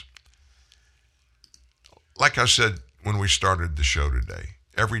bills. Like I said when we started the show today,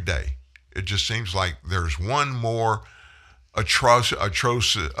 every day, it just seems like there's one more atrocious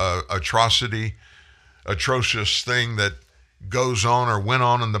thing that goes on or went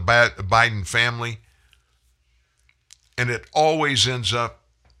on in the Biden family, and it always ends up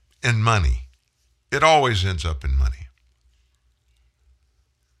in money. It always ends up in money.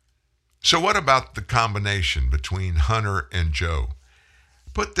 So what about the combination between Hunter and Joe?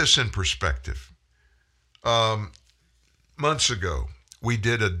 Put this in perspective. Months ago, we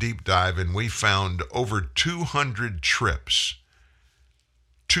did a deep dive and we found over 200 trips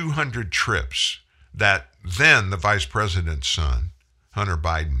that then the vice president's son, Hunter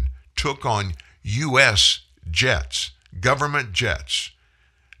Biden, took on U.S. jets, government jets,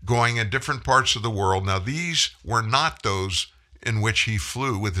 going in different parts of the world. Now, these were not those in which he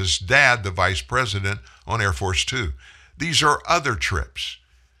flew with his dad, the vice president, on Air Force Two. These are other trips.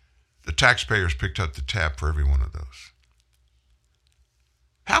 The taxpayers picked up the tab for every one of those.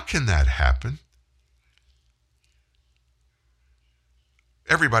 How can that happen?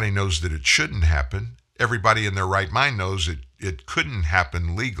 Everybody knows that it shouldn't happen. Everybody in their right mind knows it couldn't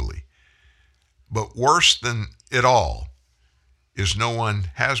happen legally. But worse than it all is no one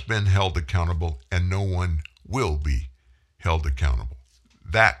has been held accountable and no one will be held accountable.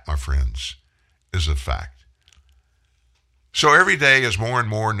 That, my friends, is a fact. So every day as more and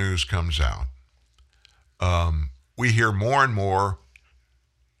more news comes out, we hear more and more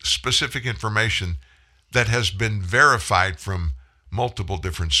specific information that has been verified from multiple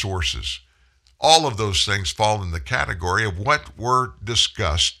different sources. All of those things fall in the category of what were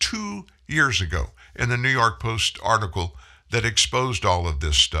discussed 2 years ago in the New York Post article that exposed all of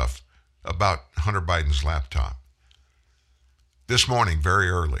this stuff about Hunter Biden's laptop. This morning, very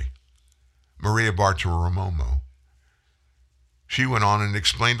early, Maria Bartiromo, she went on and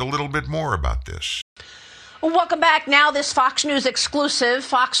explained a little bit more about this. Welcome back. Now this Fox News exclusive.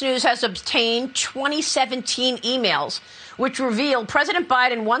 Fox News has obtained 2017 emails which reveal President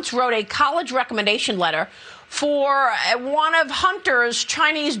Biden once wrote a college recommendation letter for one of Hunter's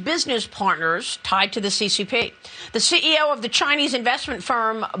Chinese business partners tied to the CCP. The CEO of the Chinese investment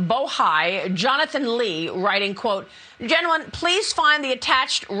firm Bohai, Jonathan Lee, writing, quote, "Gentlemen, please find the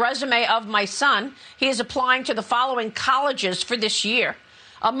attached resume of my son. He is applying to the following colleges for this year."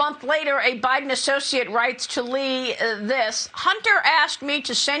 A month later, a Biden associate writes to Lee this: "Hunter asked me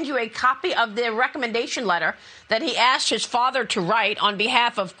to send you a copy of the recommendation letter that he asked his father to write on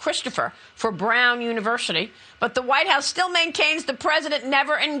behalf of Christopher for Brown University, but the White House still maintains the president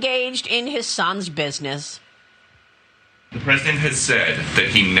never engaged in his son's business." The president has said that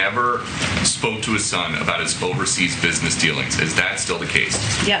he never spoke to his son about his overseas business dealings. Is that still the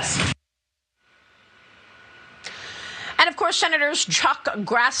case? Yes. And, of course, Senators Chuck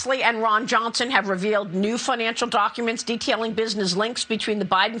Grassley and Ron Johnson have revealed new financial documents detailing business links between the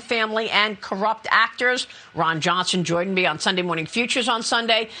Biden family and corrupt actors. Ron Johnson joined me on Sunday Morning Futures on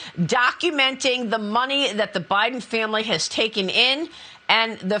Sunday, documenting the money that the Biden family has taken in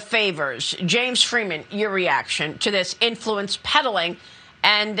and the favors. James Freeman, your reaction to this influence peddling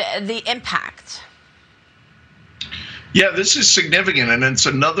and the impact? Yeah, this is significant, and it's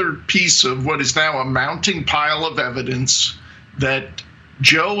another piece of what is now a mounting pile of evidence that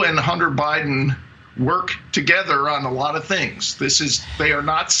Joe and Hunter Biden work together on a lot of things. They are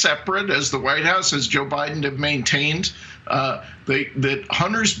not separate, as the White House, as Joe Biden have maintained. That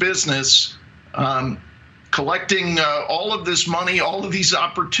Hunter's business, collecting all of this money, all of these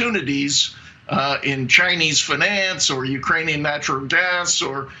opportunities in Chinese finance or Ukrainian natural gas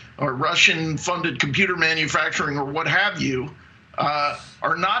or Russian-funded computer manufacturing or what have you,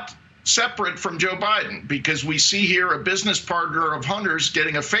 are not separate from Joe Biden, because we see here a business partner of Hunter's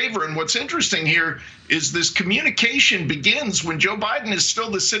getting a favor. And what's interesting here is this communication begins when Joe Biden is still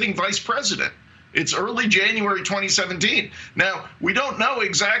the sitting vice president. It's early January 2017. Now, we don't know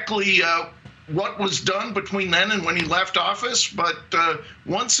exactly what was done between then and when he left office, but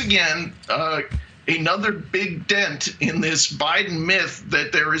once again, another big dent in this Biden myth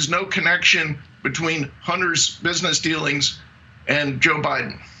that there is no connection between Hunter's business dealings and Joe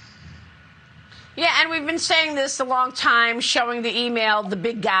Biden. Yeah, and we've been saying this a long time, showing the email, the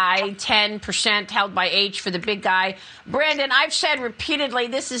big guy, 10% held by H for the big guy. Brandon, I've said repeatedly,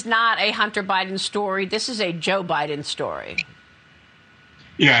 this is not a Hunter Biden story. This is a Joe Biden story.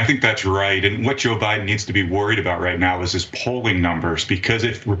 Yeah, I think that's right. And what Joe Biden needs to be worried about right now is his polling numbers, because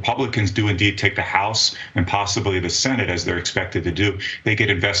if Republicans do indeed take the House and possibly the Senate, as they're expected to do, they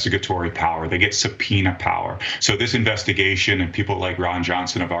get investigatory power. They get subpoena power. So this investigation, and people like Ron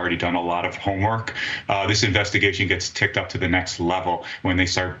Johnson have already done a lot of homework, this investigation gets ticked up to the next level when they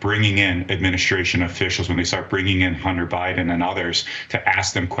start bringing in administration officials, when they start bringing in Hunter Biden and others to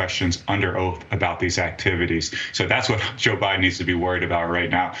ask them questions under oath about these activities. So that's what Joe Biden needs to be worried about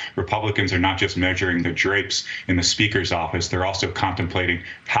right now. Republicans are not just measuring the drapes in the speaker's office, they're also contemplating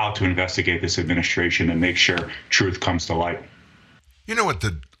how to investigate this administration and make sure truth comes to light. You know what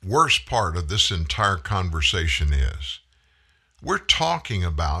the worst part of this entire conversation is? We're talking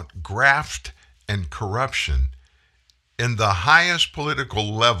about graft and corruption in the highest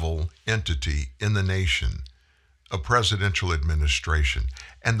political level entity in the nation, a presidential administration,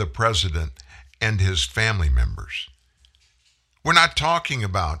 and the president and his family members. We're not talking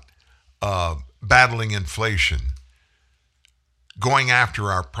about battling inflation, going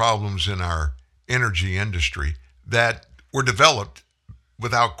after our problems in our energy industry that were developed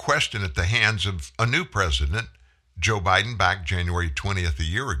without question at the hands of a new president, Joe Biden, back January 20th, a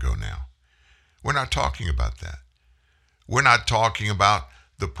year ago now. We're not talking about that. We're not talking about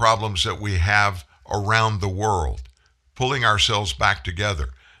the problems that we have around the world, pulling ourselves back together.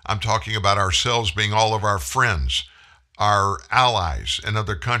 I'm talking about ourselves being all of our friends, our allies in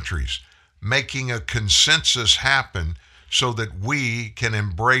other countries, making a consensus happen so that we can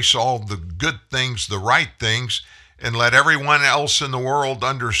embrace all the good things, the right things, and let everyone else in the world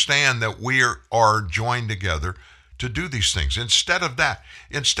understand that we are joined together to do these things. Instead of that,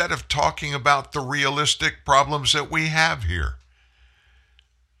 instead of talking about the realistic problems that we have here,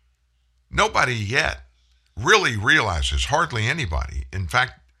 nobody yet really realizes, hardly anybody, in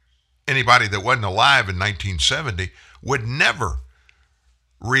fact, anybody that wasn't alive in 1970 would never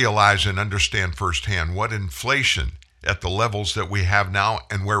realize and understand firsthand what inflation at the levels that we have now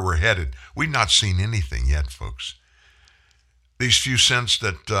and where we're headed. We've not seen anything yet, folks. These few cents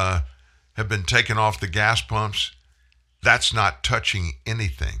that have been taken off the gas pumps, that's not touching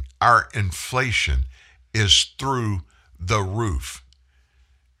anything. Our inflation is through the roof.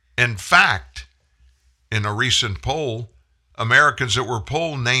 In fact, in a recent poll, Americans that were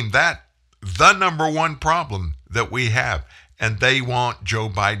polled named that the number one problem that we have, and they want Joe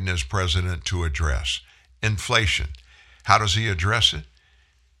Biden as president to address inflation. How does he address it?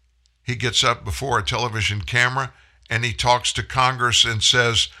 He gets up before a television camera and he talks to Congress and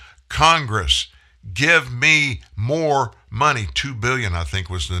says, Congress, give me more money. $2 billion, I think,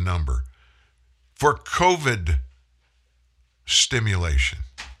 was the number, for COVID stimulation.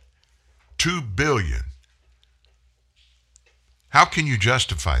 $2 billion. How can you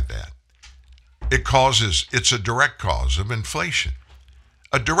justify that? It's a direct cause of inflation,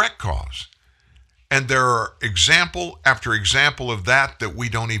 a direct cause. And there are example after example of that we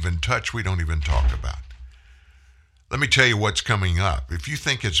don't even touch, we don't even talk about. Let me tell you what's coming up. If you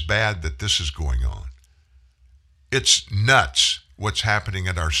think it's bad that this is going on, it's nuts what's happening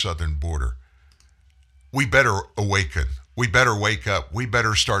at our southern border. We better awaken. We better wake up. We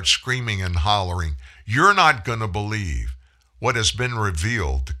better start screaming and hollering. You're not going to believe what has been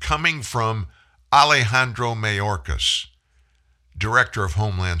revealed coming from Alejandro Mayorkas, Director of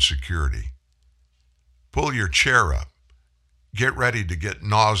Homeland Security. Pull your chair up. Get ready to get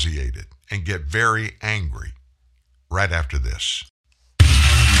nauseated and get very angry right after this.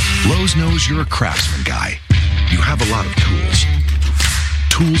 Lowe's knows you're a craftsman guy. You have a lot of tools.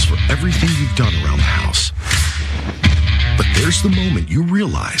 Tools for everything you've done around the house. But there's the moment you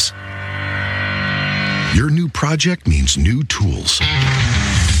realize Your new project means new tools.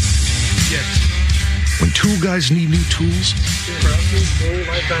 When tool guys need new tools,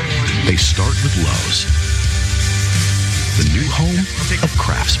 they start with Lowe's, the new home of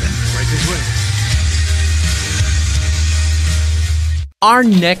craftsmen. Our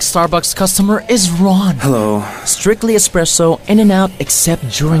next Starbucks customer is Ron. Hello. Strictly espresso, in and out, except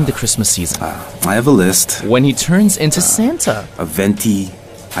during the Christmas season. I have a list. When he turns into Santa. A venti,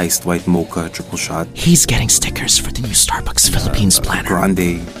 iced white mocha, triple shot. He's getting stickers for the new Starbucks Philippines planner.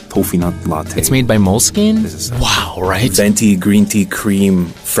 Grande, toffee nut latte. It's made by Moleskine? Wow, right? Venti, green tea, cream,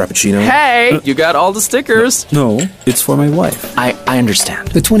 frappuccino. Hey, you got all the stickers. No, it's for my wife. I understand.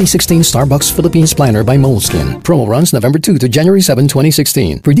 The 2016 Starbucks Philippines Planner by Moleskine. Promo runs November 2 to January 7,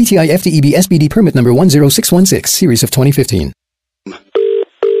 2016. For DTI FTEB SPD permit number 10616, series of 2015.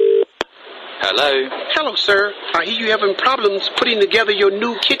 Hello? Hello, sir. I hear you having problems putting together your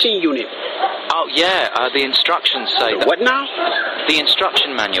new kitchen unit. Oh, yeah, the instructions say that. What now? The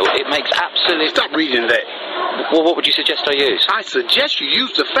instruction manual. It makes absolute... Stop reading that. Well, what would you suggest I use? I suggest you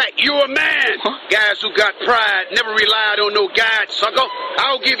use the fact you're a man. Huh? Guys who got pride never relied on no guide, sucker.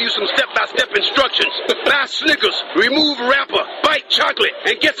 I'll give you some step-by-step instructions. Buy Snickers, remove wrapper, bite chocolate,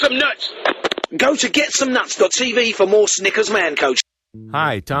 and get some nuts. Go to GetSomeNuts.tv for more Snickers Man Coach.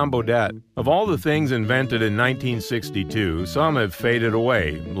 Hi, Tom Bodette. Of all the things invented in 1962, some have faded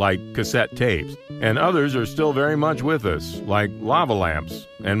away, like cassette tapes, and others are still very much with us, like lava lamps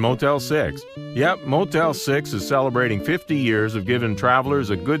and Motel 6. Yep, Motel 6 is celebrating 50 years of giving travelers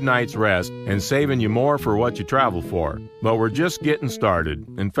a good night's rest and saving you more for what you travel for. But we're just getting started.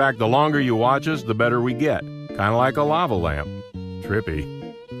 In fact, the longer you watch us, the better we get. Kind of like a lava lamp.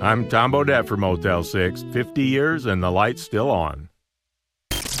 Trippy. I'm Tom Bodette for Motel 6. 50 years and the light's still on.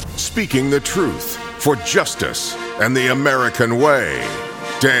 Speaking the truth for justice and the American way.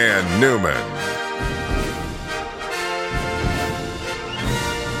 Dan Newman.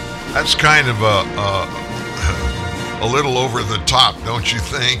 That's kind of a little over the top, don't you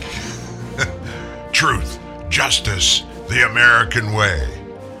think? Truth, justice, the American way.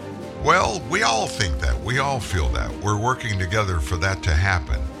 Well, we all think that. We all feel that. We're working together for that to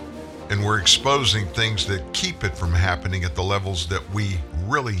happen. And we're exposing things that keep it from happening at the levels that we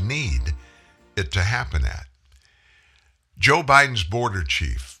really need it to happen at. Joe Biden's border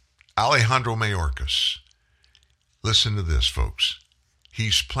chief, Alejandro Mayorkas, listen to this, folks.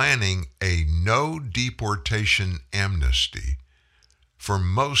 He's planning a no deportation amnesty for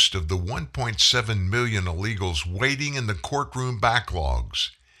most of the 1.7 million illegals waiting in the courtroom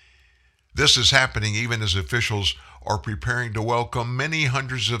backlogs. This is happening even as officials are preparing to welcome many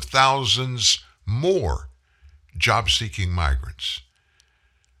hundreds of thousands more job-seeking migrants.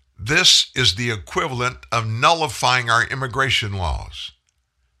 This is the equivalent of nullifying our immigration laws.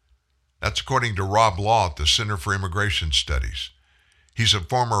 That's according to Rob Law at the Center for Immigration Studies. He's a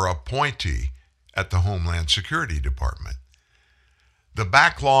former appointee at the Homeland Security Department. The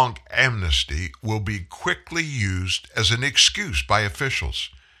backlog amnesty will be quickly used as an excuse by officials.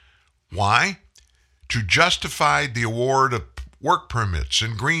 Why? To justify the award of work permits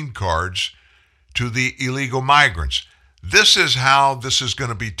and green cards to the illegal migrants. This is how this is going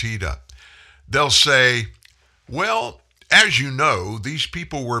to be teed up. They'll say, well, as you know, these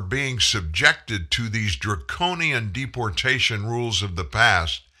people were being subjected to these draconian deportation rules of the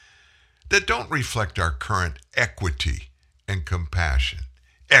past that don't reflect our current equity and compassion.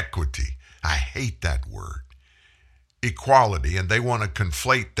 Equity. I hate that word. Equality, and they want to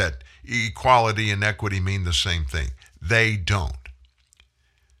conflate that equality and equity mean the same thing. They don't.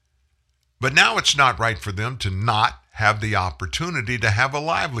 But now it's not right for them to not have the opportunity to have a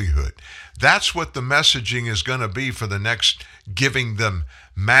livelihood. That's what the messaging is going to be for the next, giving them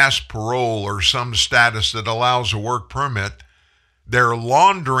mass parole or some status that allows a work permit. They're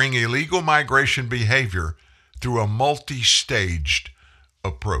laundering illegal migration behavior through a multi-staged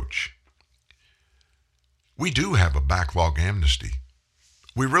approach. We do have a backlog amnesty.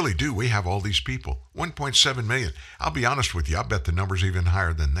 We really do. We have all these people. 1.7 million. I'll be honest with you, I bet the number's even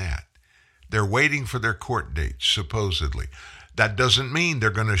higher than that. They're waiting for their court dates, supposedly. That doesn't mean they're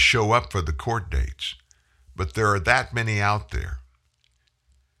going to show up for the court dates, but there are that many out there.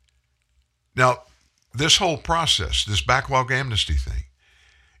 Now, this whole process, this backlog amnesty thing,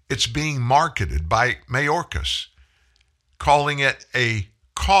 it's being marketed by Mayorkas, calling it a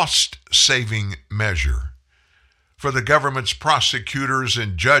cost-saving measure for the government's prosecutors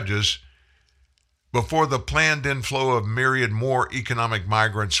and judges before the planned inflow of myriad more economic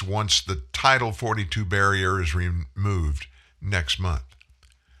migrants once the Title 42 barrier is removed next month.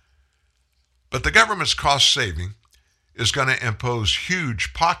 But the government's cost saving is going to impose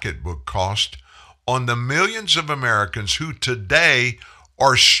huge pocketbook cost on the millions of Americans who today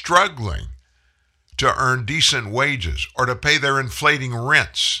are struggling to earn decent wages or to pay their inflating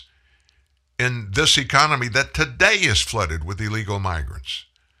rents in this economy that today is flooded with illegal migrants.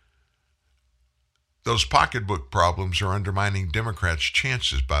 Those pocketbook problems are undermining Democrats'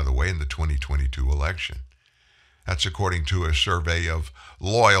 chances, by the way, in the 2022 election. That's according to a survey of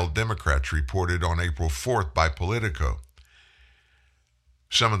loyal Democrats reported on April 4th by Politico.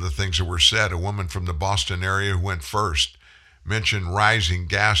 Some of the things that were said, a woman from the Boston area who went first mentioned rising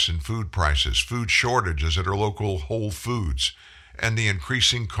gas and food prices, food shortages at her local Whole Foods, and the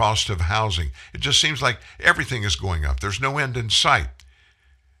increasing cost of housing. It just seems like everything is going up. There's no end in sight.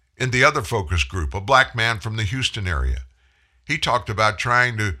 In the other focus group, a black man from the Houston area, he talked about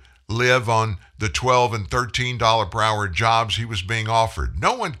trying to live on the $12 and $13 per hour jobs he was being offered.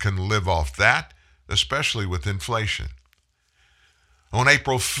 No one can live off that, especially with inflation. On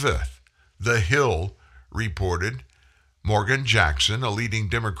April 5th, The Hill reported Morgan Jackson, a leading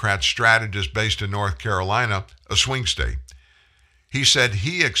Democrat strategist based in North Carolina, a swing state, he said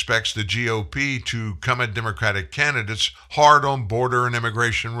he expects the GOP to come at Democratic candidates hard on border and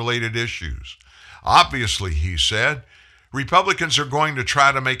immigration-related issues. Obviously, he said, Republicans are going to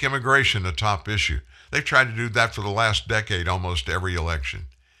try to make immigration a top issue. They've tried to do that for the last decade, almost every election.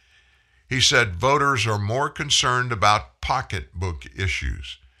 He said voters are more concerned about pocketbook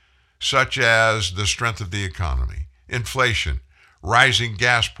issues, such as the strength of the economy, inflation, rising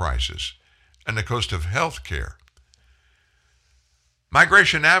gas prices, and the cost of health care.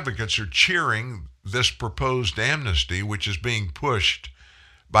 Migration advocates are cheering this proposed amnesty, which is being pushed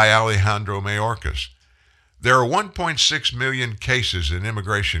by Alejandro Mayorkas. There are 1.6 million cases in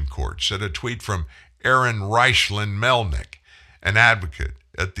immigration courts, said a tweet from Aaron Reichlin Melnick, an advocate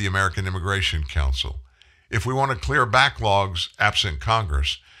at the American Immigration Council. If we want to clear backlogs absent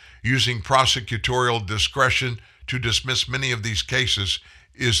Congress, using prosecutorial discretion to dismiss many of these cases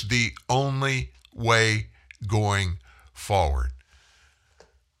is the only way going forward.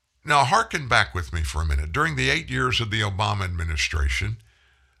 Now, hearken back with me for a minute. During the 8 years of the Obama administration,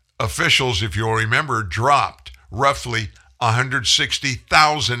 officials, if you'll remember, dropped roughly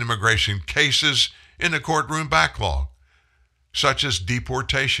 160,000 immigration cases in the courtroom backlog, such as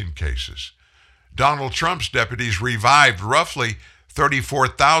deportation cases. Donald Trump's deputies revived roughly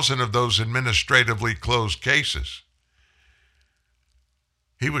 34,000 of those administratively closed cases.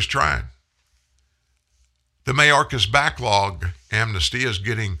 He was trying. The Mayorkas backlog amnesty is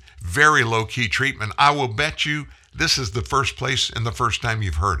getting very low-key treatment. I will bet you this is the first place and the first time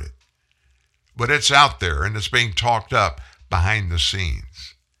you've heard it. But it's out there and it's being talked up behind the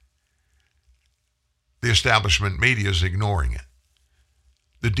scenes. The establishment media is ignoring it.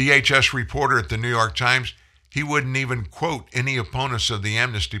 The DHS reporter at the New York Times, he wouldn't even quote any opponents of the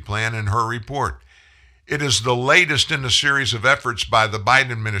amnesty plan in her report. It is the latest in a series of efforts by the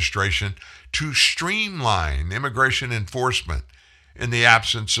Biden administration to streamline immigration enforcement in the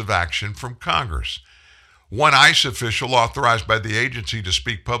absence of action from Congress. One ICE official authorized by the agency to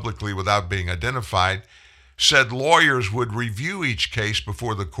speak publicly without being identified said lawyers would review each case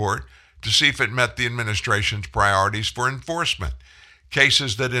before the court to see if it met the administration's priorities for enforcement.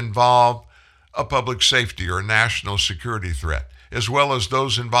 Cases that involve a public safety or national security threat, as well as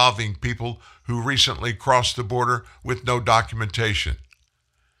those involving people who recently crossed the border with no documentation.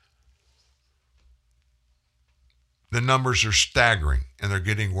 The numbers are staggering, and they're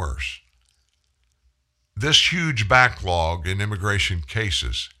getting worse. This huge backlog in immigration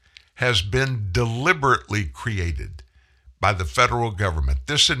cases has been deliberately created by the federal government,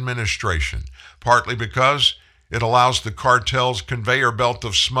 this administration, partly because it allows the cartel's conveyor belt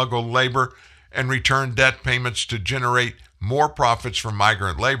of smuggled labor and return debt payments to generate more profits from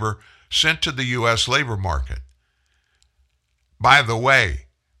migrant labor sent to the U.S. labor market. By the way,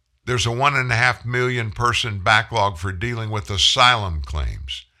 there's a 1.5 million person backlog for dealing with asylum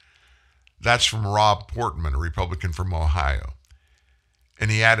claims. That's from Rob Portman, a Republican from Ohio.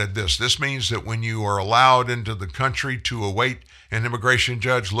 And he added this. This means that when you are allowed into the country to await an immigration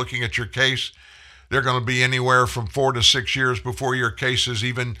judge looking at your case, they're going to be anywhere from 4 to 6 years before your case is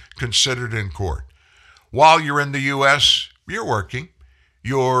even considered in court. While you're in the U.S., you're working.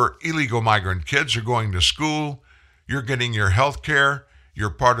 Your illegal migrant kids are going to school. You're getting your health care.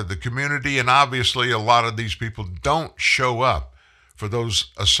 You're part of the community. And obviously, a lot of these people don't show up for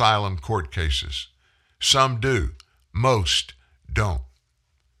those asylum court cases. Some do. Most don't.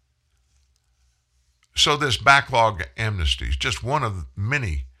 So this backlog amnesty is just one of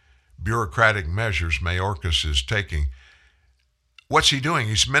many bureaucratic measures Mayorkas is taking. What's he doing?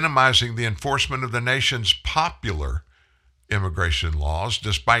 He's minimizing the enforcement of the nation's popular immigration laws,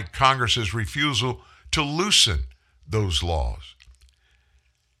 despite Congress's refusal to loosen those laws.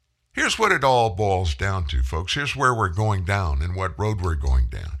 Here's what it all boils down to, folks. Here's where we're going down and what road we're going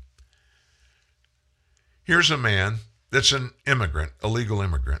down. Here's a man that's an immigrant, a legal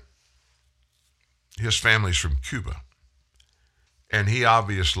immigrant. His family's from Cuba. And he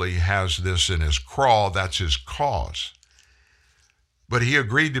obviously has this in his crawl. That's his cause. But he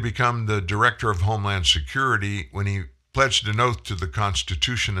agreed to become the Director of Homeland Security when he pledged an oath to the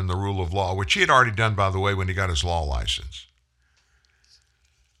Constitution and the rule of law, which he had already done, by the way, when he got his law license.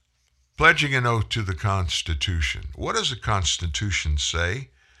 Pledging an oath to the Constitution. What does the Constitution say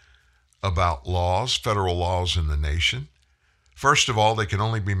about laws, federal laws in the nation? First of all, they can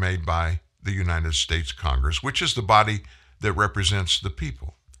only be made by the United States Congress, which is the body that represents the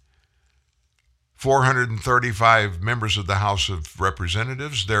people. 435 members of the House of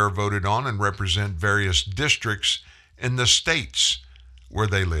Representatives there voted on and represent various districts in the states where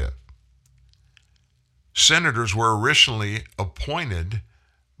they live. Senators were originally appointed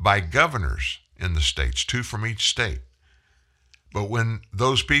by governors in the states, 2 from each state. But when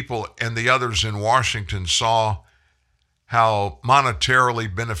those people and the others in Washington saw how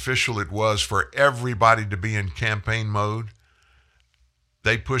monetarily beneficial it was for everybody to be in campaign mode,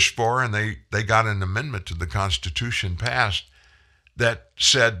 they pushed for and they got an amendment to the Constitution passed that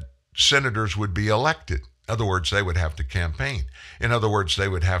said senators would be elected. In other words, they would have to campaign. In other words, they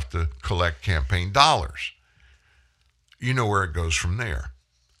would have to collect campaign dollars. You know where it goes from there.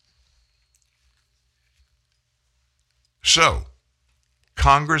 So,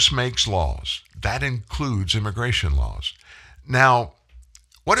 Congress makes laws. That includes immigration laws. Now,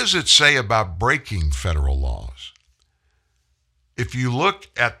 what does it say about breaking federal laws? If you look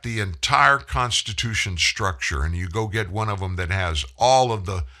at the entire Constitution structure and you go get one of them that has all of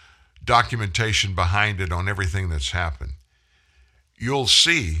the documentation behind it on everything that's happened, you'll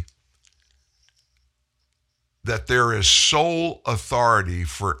see that there is sole authority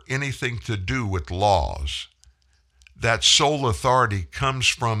for anything to do with laws. That sole authority comes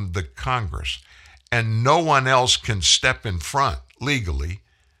from the Congress, and no one else can step in front legally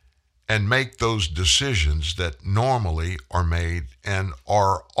and make those decisions that normally are made and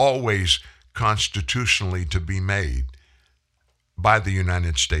are always constitutionally to be made by the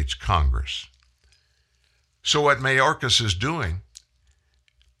United States Congress. So what Mayorkas is doing,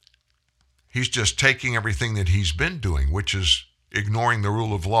 he's just taking everything that he's been doing, which is ignoring the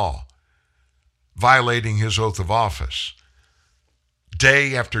rule of law, violating his oath of office,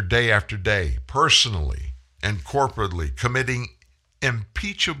 day after day after day, personally and corporately committing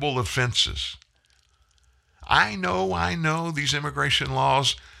impeachable offenses. I know these immigration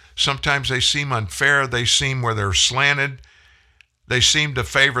laws, sometimes they seem unfair, they seem where they're slanted, they seem to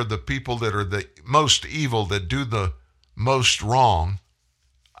favor the people that are the most evil, that do the most wrong.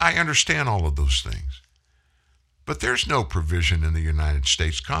 I understand all of those things. But there's no provision in the United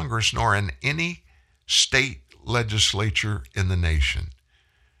States Congress nor in any state legislature in the nation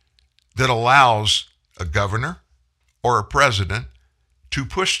that allows a governor or a president to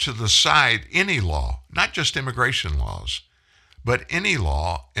push to the side any law, not just immigration laws, but any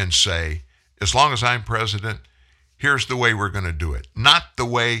law, and say, as long as I'm president, here's the way we're going to do it. Not the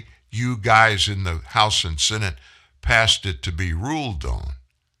way you guys in the House and Senate passed it to be ruled on,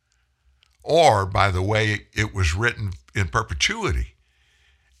 or by the way it was written in perpetuity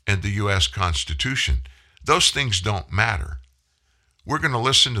in the U.S. Constitution. Those things don't matter. We're going to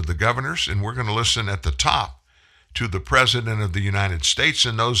listen to the governors, and we're going to listen at the top to the President of the United States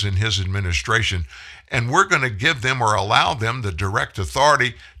and those in his administration, and we're going to give them or allow them the direct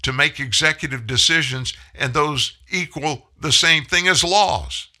authority to make executive decisions, and those equal the same thing as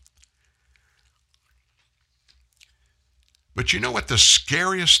laws. But you know what the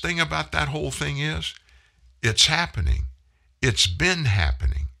scariest thing about that whole thing is? It's happening. It's been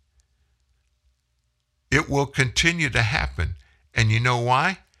happening. It will continue to happen. And you know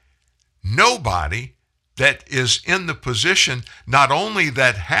why? Nobody that is in the position, not only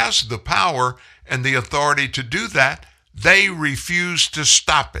that has the power and the authority to do that, they refuse to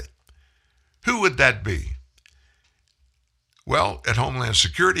stop it. Who would that be? Well, at Homeland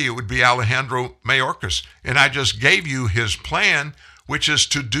Security, it would be Alejandro Mayorkas. And I just gave you his plan, which is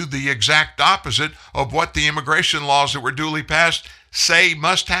to do the exact opposite of what the immigration laws that were duly passed say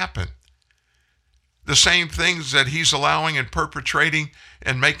must happen. The same things that he's allowing and perpetrating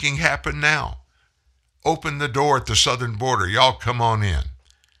and making happen now. Open the door at the southern border. Y'all come on in.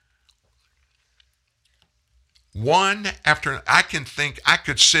 One after, I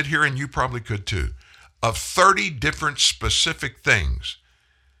could sit here, and you probably could too, of 30 different specific things.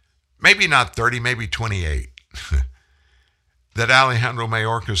 Maybe not 30, maybe 28. that Alejandro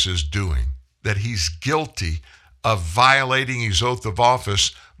Mayorkas is doing, that he's guilty of violating his oath of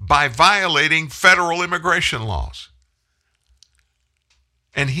office by violating federal immigration laws.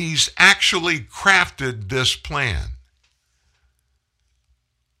 And he's actually crafted this plan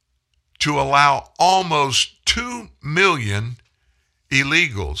to allow almost 2 million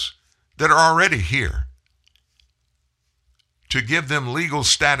illegals that are already here to give them legal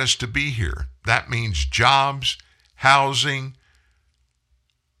status to be here. That means jobs, housing,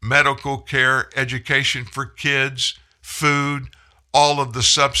 medical care, education for kids, food, all of the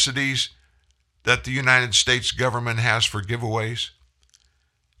subsidies that the United States government has for giveaways.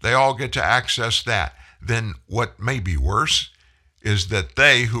 They all get to access that. Then what may be worse is that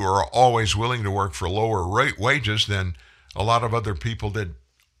they, who are always willing to work for lower rate wages than a lot of other people that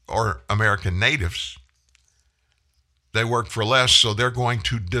are American natives, they work for less, so they're going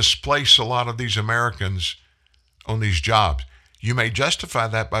to displace a lot of these Americans on these jobs. You may justify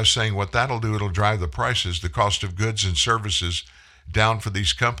that by saying what that'll do, it'll drive the prices, the cost of goods and services down for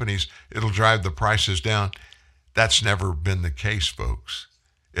these companies. It'll drive the prices down. That's never been the case, folks.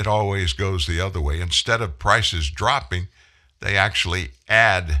 It always goes the other way. Instead of prices dropping, they actually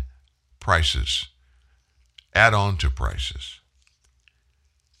add prices, add on to prices.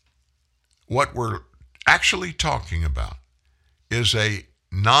 What we're actually talking about is a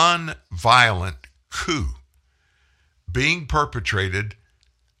non-violent coup being perpetrated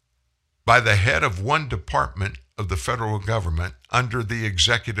by the head of one department of the federal government under the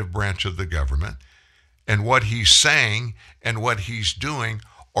executive branch of the government. And what he's saying and what he's doing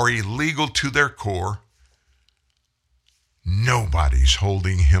are illegal to their core. Nobody's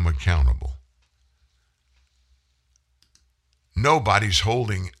holding him accountable. Nobody's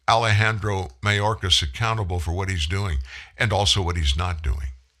holding Alejandro Mayorkas accountable for what he's doing and also what he's not doing.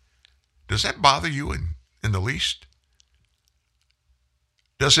 Does that bother you in the least?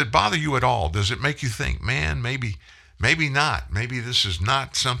 Does it bother you at all? Does it make you think, man, maybe not. Maybe this is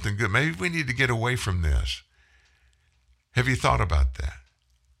not something good. Maybe we need to get away from this. Have you thought about that?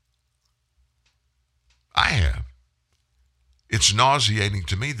 I have. It's nauseating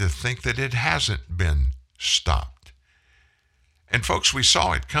to me to think that it hasn't been stopped. And folks, we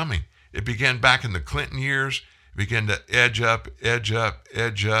saw it coming. It began back in the Clinton years. It began to edge up, edge up,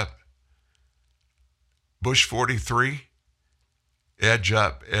 edge up. Bush 43, edge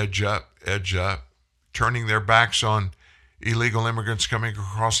up, edge up, edge up, turning their backs on illegal immigrants coming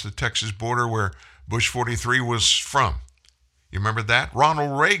across the Texas border where Bush 43 was from. You remember that?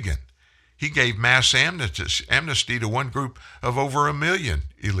 Ronald Reagan, he gave mass amnesty to one group of over 1 million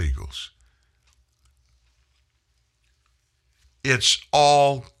illegals. It's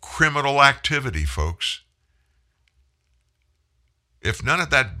all criminal activity, folks. If none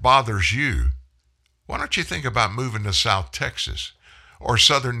of that bothers you, why don't you think about moving to South Texas or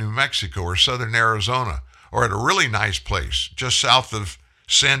southern New Mexico or southern Arizona or at a really nice place just south of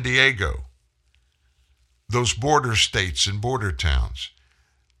San Diego? Those border states and border towns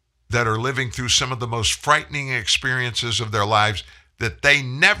that are living through some of the most frightening experiences of their lives that they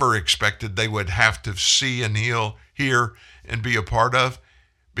never expected they would have to see and hear and be a part of,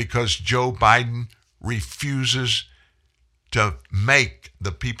 because Joe Biden refuses to make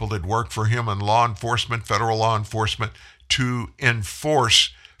the people that work for him in law enforcement, federal law enforcement, to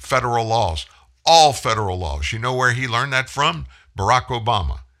enforce federal laws, all federal laws. You know where he learned that from? Barack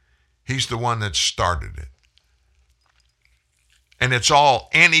Obama. He's the one that started it. And it's all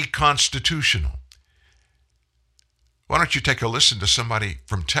anti-constitutional. Why don't you take a listen to somebody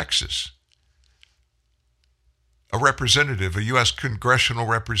from Texas, a representative, a U.S. congressional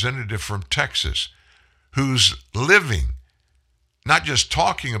representative from Texas, who's living, not just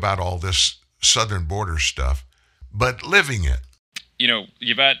talking about all this southern border stuff, but living it. You know,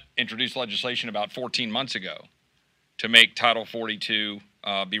 Yvette introduced legislation about 14 months ago to make Title 42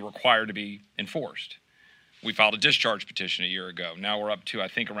 be required to be enforced. We filed a discharge petition a year ago. Now we're up to, I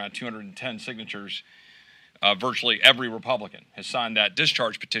think, around 210 signatures. Virtually every Republican has signed that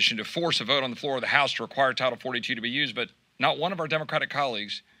discharge petition to force a vote on the floor of the House to require Title 42 to be used, but not one of our Democratic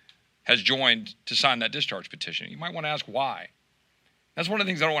colleagues has joined to sign that discharge petition. You might want to ask why. That's one of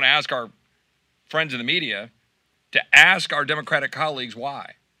the things I don't want to ask our friends in the media, to ask our Democratic colleagues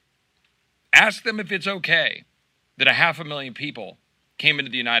why. Ask them if it's okay that 500,000 people came into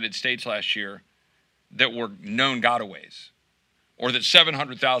the United States last year that were known gotaways, or that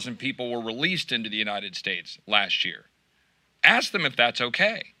 700,000 people were released into the United States last year. Ask them if that's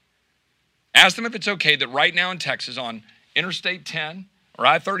okay. Ask them if it's okay that right now in Texas on Interstate 10 or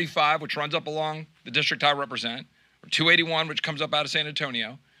I-35, which runs up along the district I represent, or 281, which comes up out of San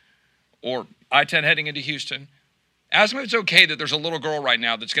Antonio, or I-10 heading into Houston, Ask him if it's okay that there's a little girl right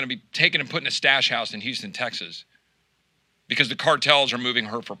now that's going to be taken and put in a stash house in Houston, Texas, because the cartels are moving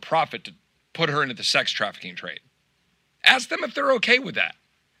her for profit to put her into the sex trafficking trade. Ask them if they're okay with that.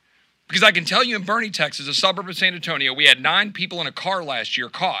 Because I can tell you in Bernie, Texas, a suburb of San Antonio, we had 9 people in a car last year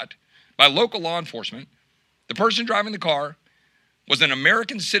caught by local law enforcement. The person driving the car was an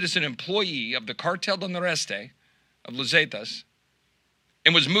American citizen employee of the Cartel del Noreste of Los Zetas,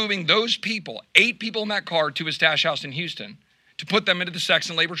 and was moving those people, 8 people in that car, to a stash house in Houston to put them into the sex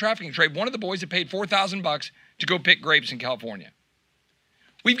and labor trafficking trade. One of the boys had paid $4,000 to go pick grapes in California.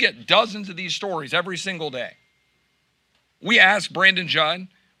 We get dozens of these stories every single day. We asked Brandon Judd,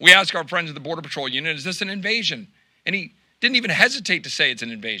 we asked our friends at the Border Patrol Unit, is this an invasion? And he didn't even hesitate to say it's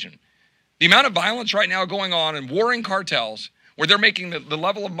an invasion. The amount of violence right now going on in warring cartels, where they're making the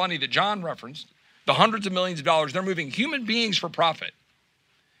level of money that John referenced, the hundreds of millions of dollars, they're moving human beings for profit.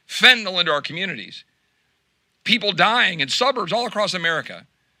 Fentanyl into our communities. People dying in suburbs all across America,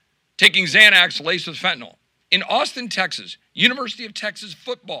 taking Xanax laced with fentanyl. In Austin, Texas, University of Texas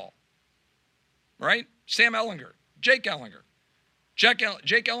football, right? Sam Ellinger, Jake Ellinger. Jake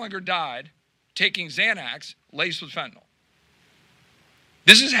Ellinger died taking Xanax laced with fentanyl.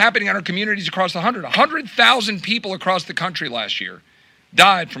 This is happening in our communities across the 100,000 people across the country last year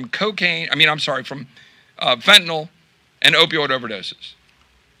died from from fentanyl and opioid overdoses.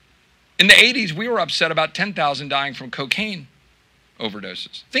 In the 80s, we were upset about 10,000 dying from cocaine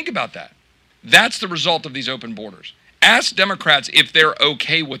overdoses. Think about that. That's the result of these open borders. Ask Democrats if they're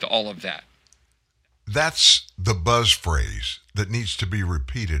okay with all of that. That's the buzz phrase that needs to be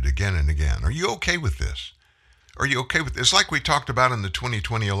repeated again and again. Are you okay with this? Are you okay with this? Like we talked about in the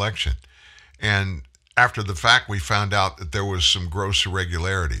 2020 election. And after the fact, we found out that there was some gross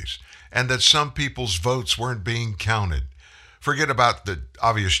irregularities and that some people's votes weren't being counted. Forget about the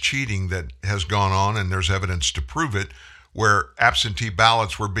obvious cheating that has gone on, and there's evidence to prove it, where absentee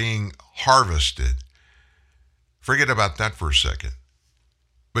ballots were being harvested. Forget about that for a second.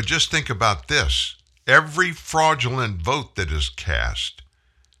 But just think about this. Every fraudulent vote that is cast,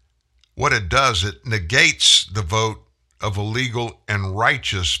 what it does, it negates the vote of a legal and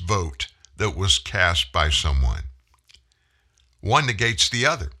righteous vote that was cast by someone. One negates the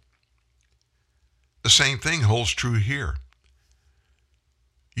other. The same thing holds true here.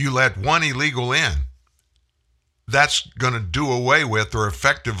 You let one illegal in, that's going to do away with or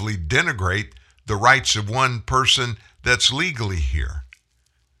effectively denigrate the rights of one person that's legally here.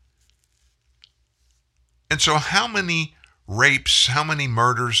 And so how many rapes, how many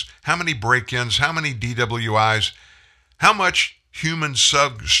murders, how many break-ins, how many DWIs, how much human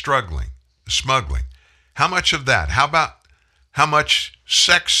smuggling, how much of that? How about how much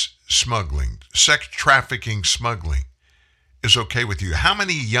sex smuggling, sex trafficking smuggling is okay with you? How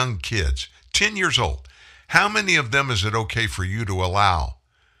many young kids, 10 years old, how many of them is it okay for you to allow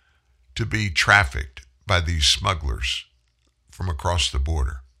to be trafficked by these smugglers from across the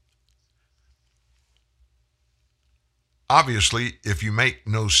border? Obviously, if you make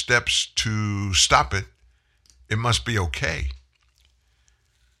no steps to stop it, it must be okay.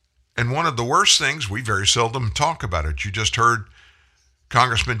 And one of the worst things, we very seldom talk about it. You just heard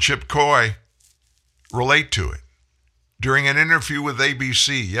Congressman Chip Coy relate to it during an interview with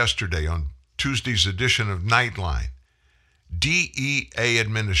ABC yesterday on Tuesday's edition of Nightline. DEA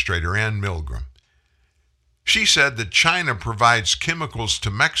Administrator Ann Milgram. She said that China provides chemicals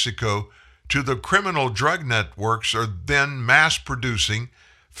to Mexico to the criminal drug networks are then mass-producing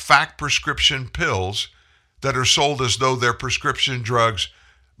fact prescription pills that are sold as though they're prescription drugs,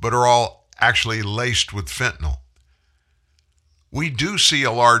 but are all actually laced with fentanyl. We do see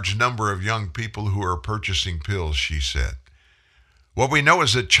a large number of young people who are purchasing pills, she said. What we know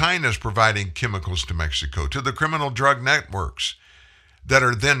is that China is providing chemicals to Mexico, to the criminal drug networks that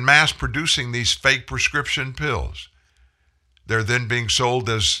are then mass-producing these fake prescription pills. They're then being sold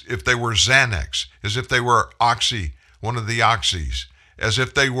as if they were Xanax, as if they were Oxy, one of the Oxys, as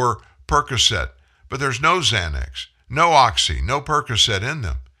if they were Percocet. But there's no Xanax, no Oxy, no Percocet in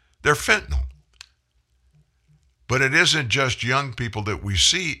them. They're fentanyl. But it isn't just young people that we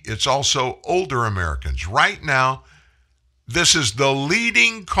see, it's also older Americans. Right now, this is the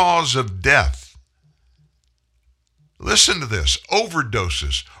leading cause of death. Listen to this.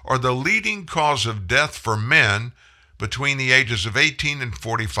 Overdoses are the leading cause of death for men between the ages of 18 and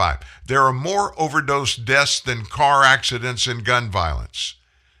 45. There are more overdose deaths than car accidents and gun violence.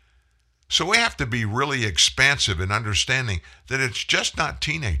 So we have to be really expansive in understanding that it's just not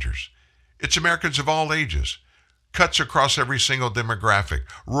teenagers. It's Americans of all ages. Cuts across every single demographic,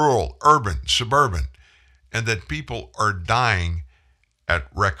 rural, urban, suburban, and that people are dying at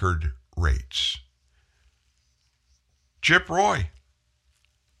record rates. Chip Roy.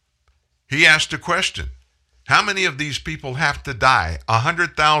 He asked a question. How many of these people have to die?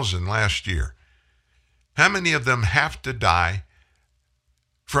 100,000 last year. How many of them have to die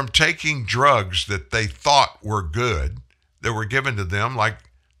from taking drugs that they thought were good, that were given to them, like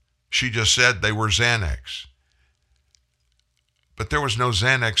she just said they were Xanax? But there was no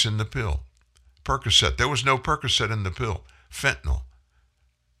Xanax in the pill. Percocet. There was no Percocet in the pill. Fentanyl.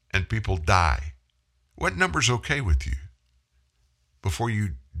 And people die. What number's okay with you before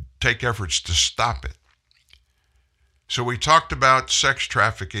you take efforts to stop it? So we talked about sex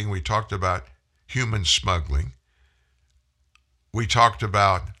trafficking. We talked about human smuggling. We talked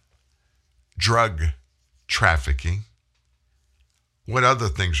about drug trafficking. What other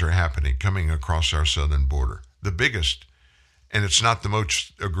things are happening coming across our southern border? The biggest, and it's not the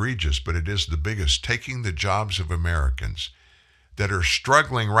most egregious, but it is the biggest, taking the jobs of Americans that are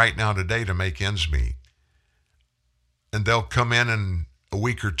struggling right now today to make ends meet. And they'll come in a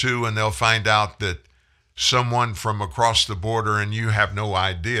week or two and they'll find out that someone from across the border, and you have no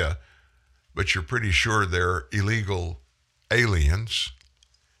idea, but you're pretty sure they're illegal aliens,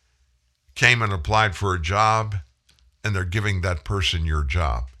 came and applied for a job, and they're giving that person your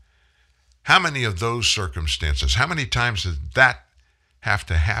job. How many of those circumstances, how many times does that have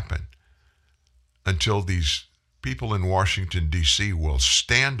to happen until these people in Washington, D.C. will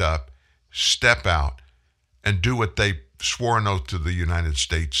stand up, step out, and do what they swore an oath to the United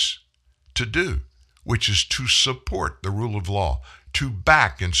States to do, which is to support the rule of law, to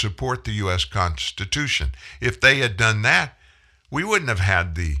back and support the U.S. Constitution. If they had done that, we wouldn't have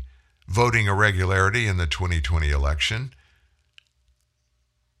had the voting irregularity in the 2020 election.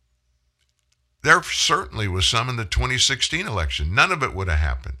 There certainly was some in the 2016 election. None of it would have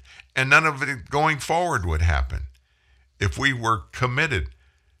happened. And none of it going forward would happen if we were committed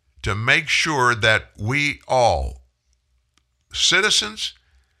to make sure that we all, citizens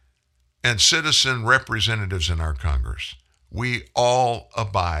and citizen representatives in our Congress, we all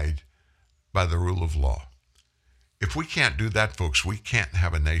abide by the rule of law. If we can't do that, folks, we can't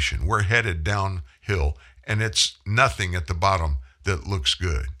have a nation. We're headed downhill, and it's nothing at the bottom that looks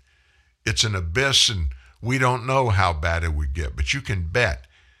good. It's an abyss, and we don't know how bad it would get, but you can bet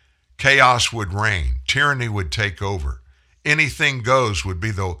chaos would reign. Tyranny would take over. Anything goes would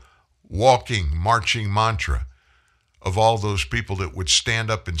be the walking, marching mantra of all those people that would stand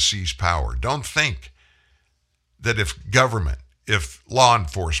up and seize power. Don't think that if government, if law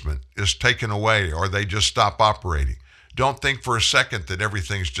enforcement is taken away or they just stop operating, don't think for a second that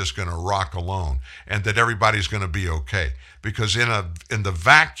everything's just going to rock alone and that everybody's going to be okay. Because in the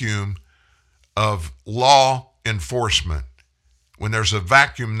vacuum of law enforcement, when there's a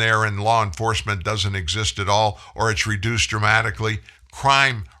vacuum there and law enforcement doesn't exist at all or it's reduced dramatically,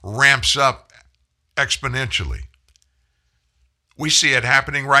 crime ramps up exponentially. We see it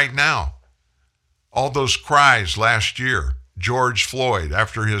happening right now. All those cries last year, George Floyd,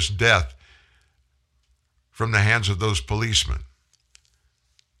 after his death from the hands of those policemen.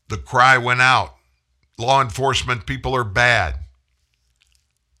 The cry went out. Law enforcement people are bad.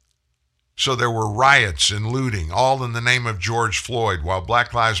 So there were riots and looting, all in the name of George Floyd, while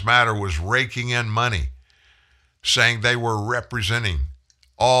Black Lives Matter was raking in money, saying they were representing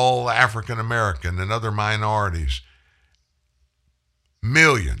all African American and other minorities.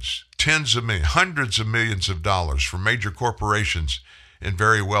 Millions, tens of millions, hundreds of millions of dollars from major corporations and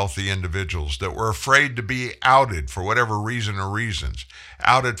very wealthy individuals that were afraid to be outed for whatever reason or reasons,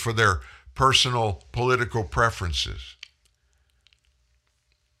 outed for their personal political preferences.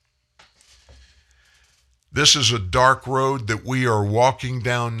 This is a dark road that we are walking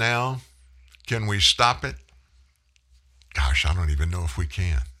down now. Can we stop it? Gosh, I don't even know if we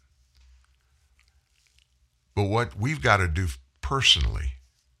can. But what we've got to do personally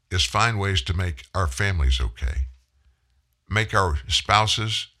is find ways to make our families okay, make our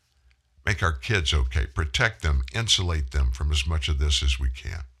spouses, make our kids okay, protect them, insulate them from as much of this as we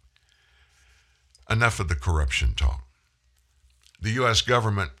can. Enough of the corruption talk. The U.S.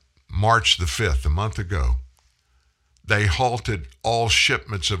 government, March the 5th, a month ago, they halted all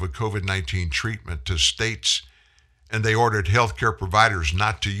shipments of a COVID-19 treatment to states, and they ordered healthcare providers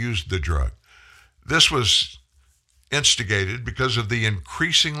not to use the drug. This was instigated because of the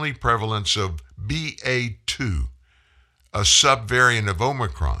increasingly prevalence of BA2, a subvariant of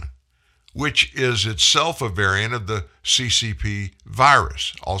Omicron, which is itself a variant of the CCP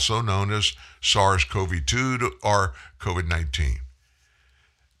virus, also known as SARS-CoV-2 or COVID-19.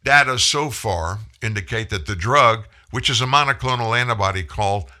 Data so far indicate that the drug, which is a monoclonal antibody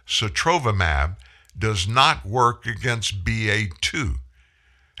called sotrovimab, does not work against BA2.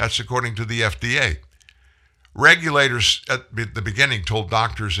 That's according to the FDA. Regulators at the beginning told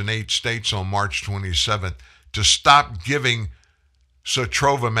doctors in 8 states on March 27th to stop giving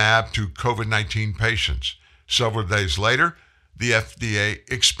sotrovimab to COVID-19 patients. Several days later, the FDA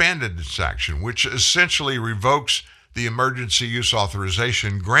expanded its action, which essentially revokes the emergency use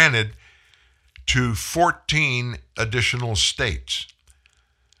authorization granted to 14 additional states.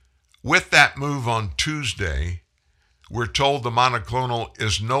 With that move on Tuesday, we're told the monoclonal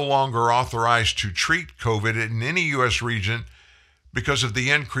is no longer authorized to treat COVID in any U.S. region because of the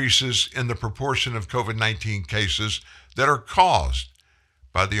increases in the proportion of COVID-19 cases that are caused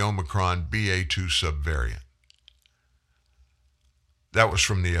by the Omicron BA2 subvariant. That was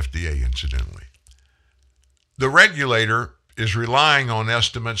from the FDA, incidentally. The regulator is relying on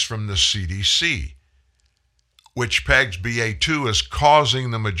estimates from the CDC, which pegs BA2 as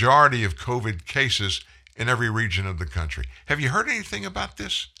causing the majority of COVID cases in every region of the country. Have you heard anything about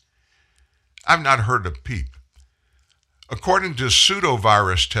this? I've not heard a peep. According to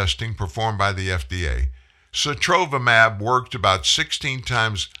pseudovirus testing performed by the FDA, sotrovimab worked about 16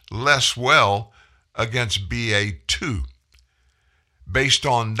 times less well against BA2. Based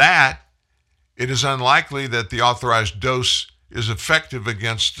on that, it is unlikely that the authorized dose is effective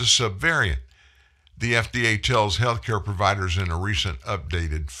against the subvariant, the FDA tells healthcare providers in a recent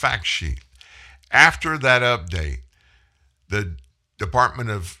updated fact sheet. After that update, the Department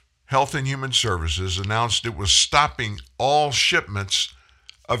of Health and Human Services announced it was stopping all shipments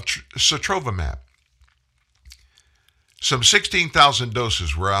of sotrovimab. Some 16,000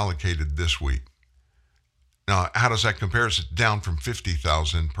 doses were allocated this week. Now, how does that compare? It's down from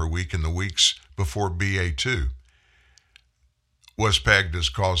 50,000 per week in the weeks before BA2 was pegged as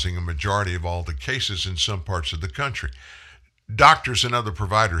causing a majority of all the cases in some parts of the country. Doctors and other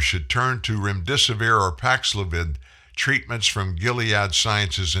providers should turn to remdesivir or Paxlovid treatments from Gilead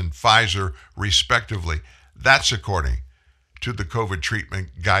Sciences and Pfizer, respectively. That's according to the COVID treatment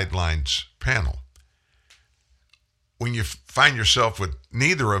guidelines panel. When you find yourself with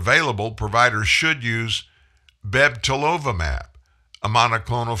neither available, providers should use bebtelovimab, a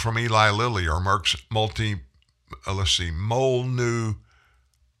monoclonal from Eli Lilly or Merck's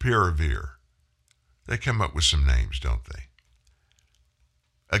molnupiravir. They come up with some names, don't they?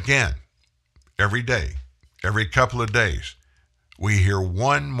 Again, every day, every couple of days, we hear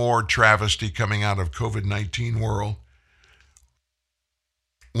one more travesty coming out of COVID-19 world.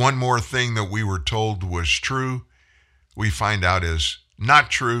 One more thing that we were told was true, we find out is not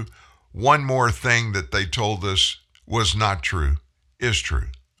true. One more thing that they told us was not true is true.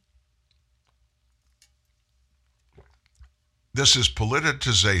 This is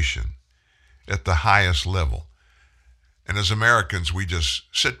politicization at the highest level. And as Americans, we just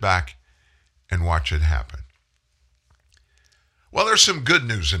sit back and watch it happen. Well, there's some good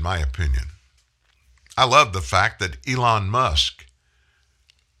news in my opinion. I love the fact that Elon Musk,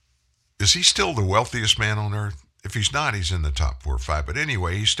 is he still the wealthiest man on earth? If he's not, he's in the top 4 or 5. But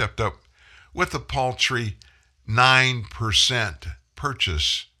anyway, he stepped up with a paltry 9%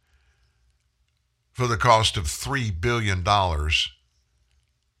 purchase for the cost of $3 billion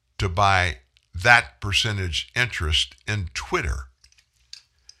to buy that percentage interest in Twitter.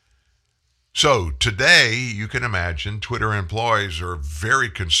 So today, you can imagine Twitter employees are very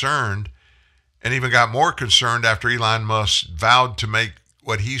concerned and even got more concerned after Elon Musk vowed to make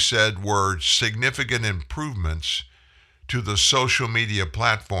what he said were significant improvements to the social media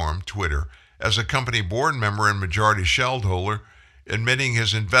platform, Twitter, as a company board member and majority shareholder, admitting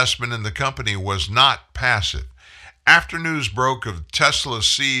his investment in the company was not passive. After news broke of Tesla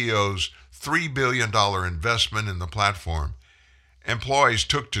CEO's $3 billion investment in the platform, employees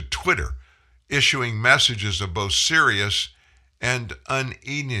took to Twitter, issuing messages of both serious and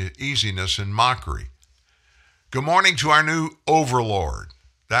uneasiness and mockery. Good morning to our new overlord.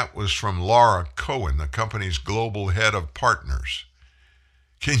 That was from Laura Cohen, the company's global head of partners.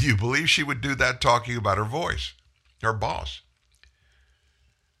 Can you believe she would do that talking about her boss?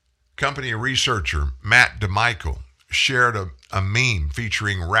 Company researcher Matt DeMichael shared a meme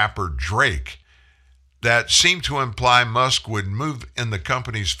featuring rapper Drake that seemed to imply Musk would move in the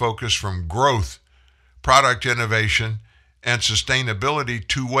company's focus from growth, product innovation, and sustainability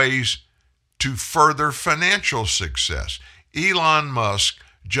to ways to further financial success. Elon Musk,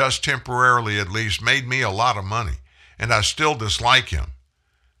 just temporarily at least, made me a lot of money, and I still dislike him.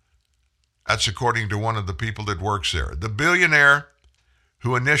 That's according to one of the people that works there. The billionaire,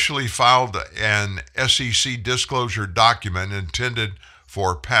 who initially filed an SEC disclosure document intended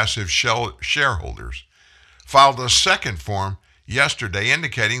for passive shareholders, filed a second form yesterday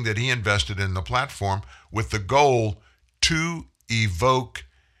indicating that he invested in the platform with the goal to evoke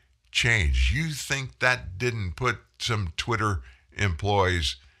changed. You think that didn't put some Twitter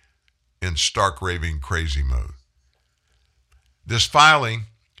employees in stark raving crazy mode? This filing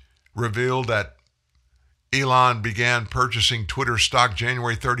revealed that Elon began purchasing Twitter stock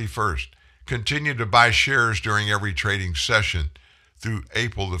January 31st, continued to buy shares during every trading session through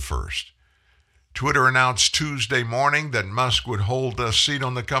April the 1st. Twitter announced Tuesday morning that Musk would hold a seat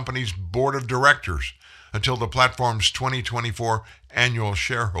on the company's board of directors until the platform's 2024 annual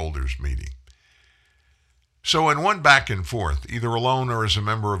shareholders meeting. So in one back and forth, either alone or as a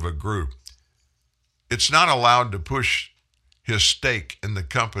member of a group, it's not allowed to push his stake in the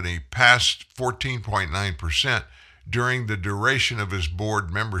company past 14.9% during the duration of his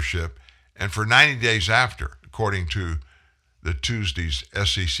board membership and for 90 days after, according to the Tuesday's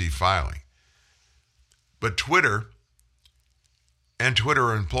SEC filing. But Twitter and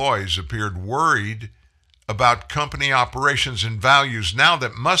Twitter employees appeared worried about company operations and values now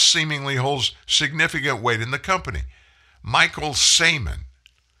that Musk seemingly holds significant weight in the company. Michael Saylor,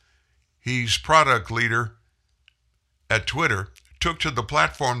 he's product leader at Twitter, took to the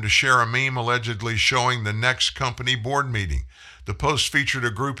platform to share a meme allegedly showing the next company board meeting. The post featured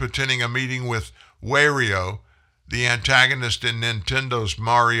a group attending a meeting with Wario, the antagonist in Nintendo's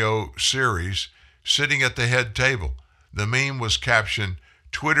Mario series, sitting at the head table. The meme was captioned,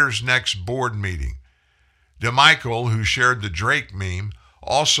 "Twitter's next board meeting." DeMichael, who shared the Drake meme,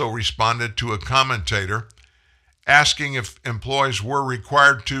 also responded to a commentator asking if employees were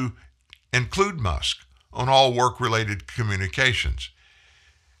required to include Musk on all work-related communications.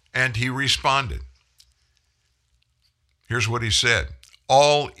 And he responded. Here's what he said.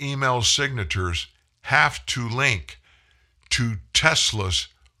 All email signatures have to link to Tesla's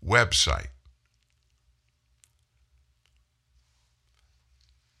website.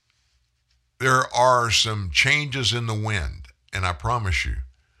 There are some changes in the wind, and I promise you,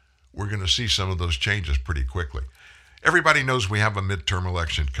 we're going to see some of those changes pretty quickly. Everybody knows we have a midterm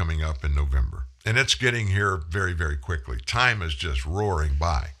election coming up in November, and it's getting here very, very quickly. Time is just roaring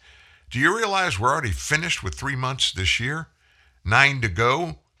by. Do you realize we're already finished with 3 months this year, 9 to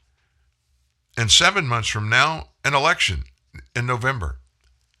go, and 7 months from now, an election in November?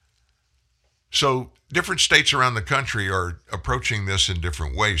 So different states around the country are approaching this in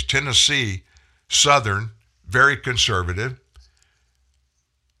different ways. Tennessee, Southern, very conservative.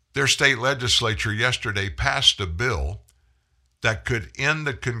 Their state legislature yesterday passed a bill that could end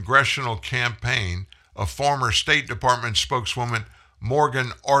the congressional campaign of former State Department spokeswoman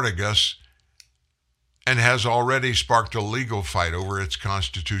Morgan Ortagus and has already sparked a legal fight over its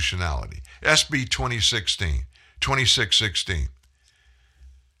constitutionality. SB 2616.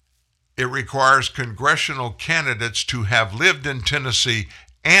 It requires congressional candidates to have lived in Tennessee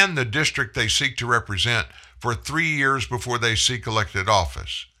and the district they seek to represent for 3 years before they seek elected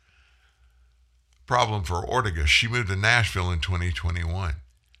office. Problem for Ortagus, she moved to Nashville in 2021.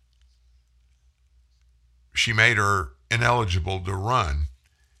 She made her ineligible to run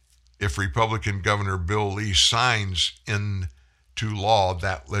if Republican Governor Bill Lee signs into law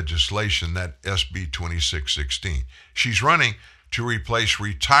that legislation, that SB 2616. She's running to replace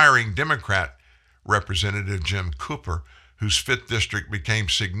retiring Democrat Representative Jim Cooper, whose 5th district became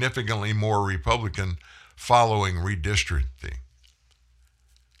significantly more Republican following redistricting.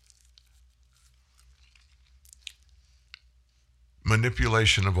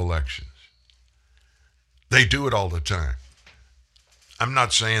 Manipulation of elections. They do it all the time. I'm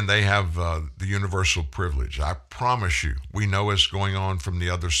not saying they have the universal privilege. I promise you, we know what's going on from the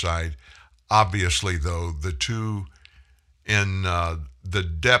other side. Obviously, though, the two in the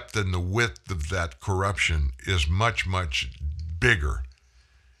depth and the width of that corruption is much, much bigger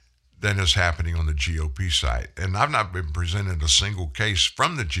than is happening on the GOP side. And I've not been presented a single case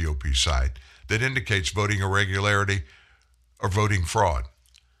from the GOP side that indicates voting irregularity or voting fraud.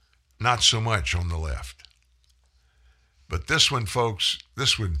 Not so much on the left. But this one, folks,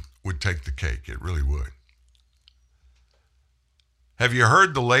 this one would take the cake. It really would. Have you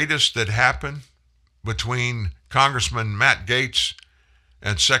heard the latest that happened between Congressman Matt Gaetz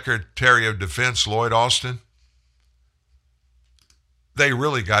and Secretary of Defense Lloyd Austin? They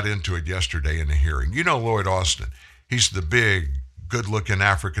really got into it yesterday in a hearing. You know Lloyd Austin. He's the big, good-looking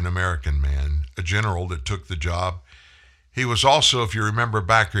African-American man, a general that took the job. He was also, if you remember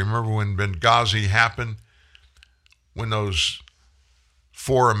when Benghazi happened, when those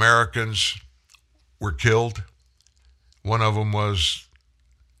 4 Americans were killed. One of them was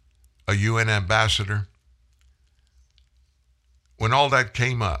a UN ambassador. When all that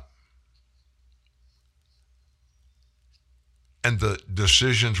came up and the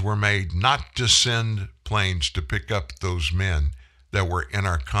decisions were made not to send planes to pick up those men that were in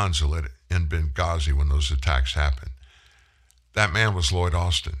our consulate in Benghazi when those attacks happened. That man was Lloyd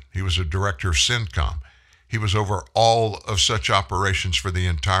Austin. He was a director of CENTCOM. He was over all of such operations for the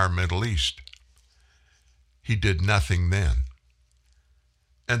entire Middle East. He did nothing then.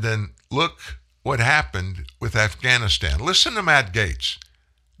 And then look what happened with Afghanistan. Listen to Matt Gaetz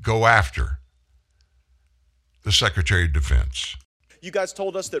go after the Secretary of Defense. You guys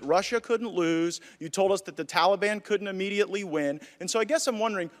told us that Russia couldn't lose. You told us that the Taliban couldn't immediately win. And so I guess I'm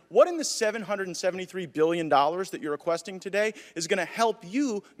wondering, what in the $773 billion that you're requesting today is going to help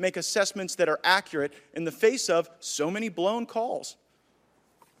you make assessments that are accurate in the face of so many blown calls?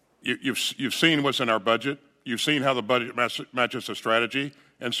 You've seen what's in our budget. You've seen how the budget matches the strategy.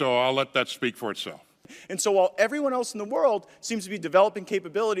 And so I'll let that speak for itself. And so while everyone else in the world seems to be developing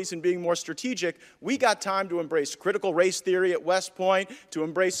capabilities and being more strategic, we got time to embrace critical race theory at West Point, to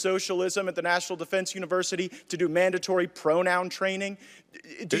embrace socialism at the National Defense University, to do mandatory pronoun training.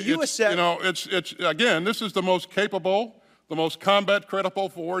 Do you assess? You know, it's again, this is the most capable, the most combat credible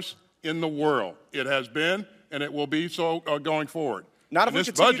force in the world. It has been, and it will be so going forward. Not if we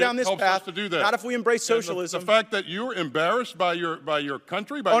continue down this path. To do that. Not if we embrace socialism. The fact that you're embarrassed by your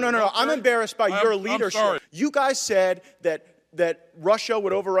country. By No. I'm embarrassed by your leadership. I'm sorry. You guys said that Russia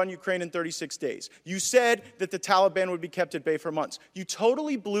would overrun Ukraine in 36 days. You said that the Taliban would be kept at bay for months. You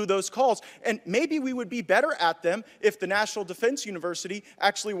totally blew those calls. And maybe we would be better at them if the National Defense University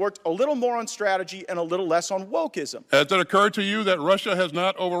actually worked a little more on strategy and a little less on wokeism. Has it occurred to you that Russia has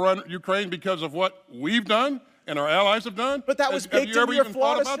not overrun Ukraine because of what we've done and our allies have done? But that was baked into your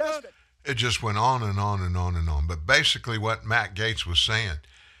flawed assessment. It just went on and on and on and on. But basically what Matt Gaetz was saying,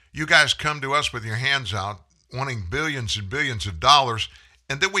 you guys come to us with your hands out, wanting billions and billions of dollars,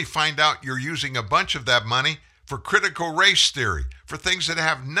 and then we find out you're using a bunch of that money for critical race theory, for things that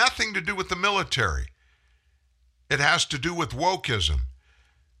have nothing to do with the military. It has to do with wokeism.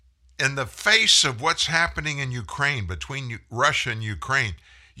 In the face of what's happening in Ukraine, between Russia and Ukraine,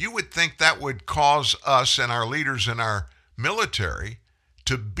 you would think that would cause us and our leaders in our military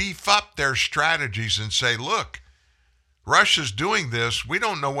to beef up their strategies and say, look, Russia's doing this. We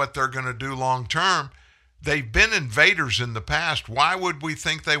don't know what they're going to do long term. They've been invaders in the past. Why would we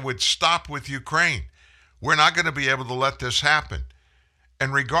think they would stop with Ukraine? We're not going to be able to let this happen.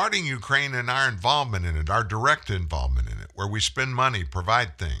 And regarding Ukraine and our involvement in it, our direct involvement in it, where we spend money,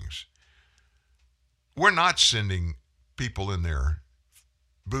 provide things, we're not sending people in there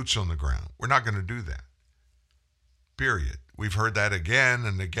boots on the ground. We're not going to do that. Period. We've heard that again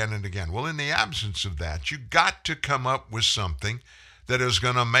and again and again. Well, in the absence of that, you got to come up with something that is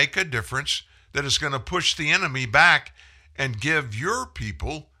going to make a difference, that is going to push the enemy back and give your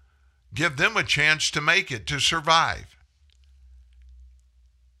people, give them a chance to make it, to survive.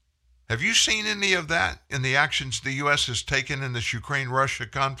 Have you seen any of that in the actions the U.S. has taken in this Ukraine-Russia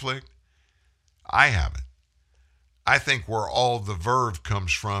conflict? I haven't. I think where all the verve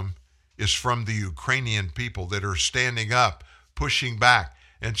comes from is from the Ukrainian people that are standing up, pushing back,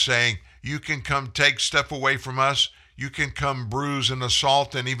 and saying, you can come take stuff away from us. You can come bruise and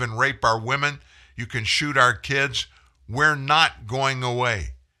assault and even rape our women. You can shoot our kids. We're not going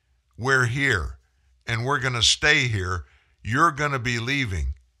away. We're here, and we're going to stay here. You're going to be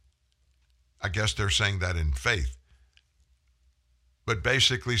leaving. I guess they're saying that in faith. But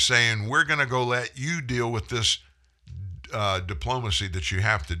basically saying, we're going to go let you deal with this diplomacy that you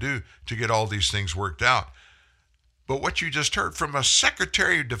have to do to get all these things worked out. But what you just heard from a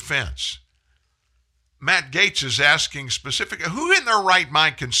Secretary of Defense, Matt Gaetz, is asking specifically, who in their right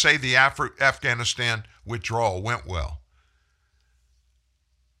mind can say the Afghanistan withdrawal went well?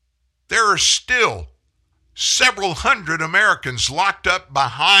 There are still several hundred Americans locked up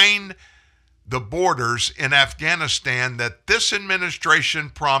behind the borders in Afghanistan that this administration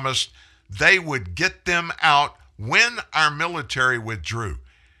promised they would get them out when our military withdrew.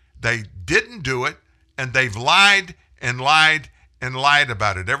 They didn't do it, and they've lied and lied and lied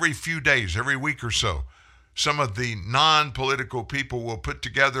about it every few days, every week or so. Some of the non-political people will put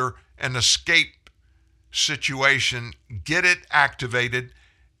together an escape situation, get it activated,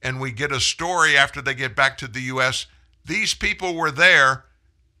 and we get a story after they get back to the U.S. These people were there.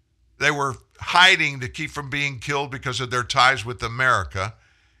 They were hiding to keep from being killed because of their ties with America,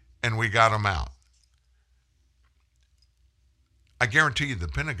 and we got them out. I guarantee you the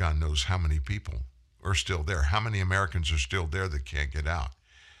Pentagon knows how many people are still there, how many Americans are still there that can't get out.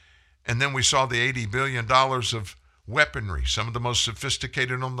 And then we saw the $80 billion of weaponry, some of the most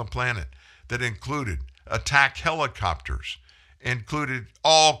sophisticated on the planet, that included attack helicopters, included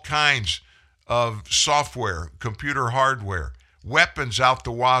all kinds of software, computer hardware, weapons out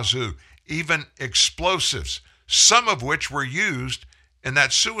the wazoo, even explosives, some of which were used in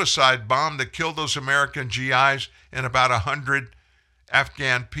that suicide bomb that killed those American GIs and about 100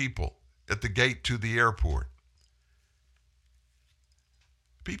 Afghan people at the gate to the airport.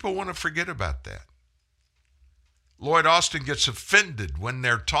 People want to forget about that. Lloyd Austin gets offended when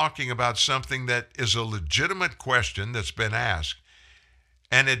they're talking about something that is a legitimate question that's been asked,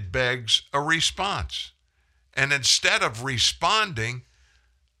 and it begs a response. And instead of responding,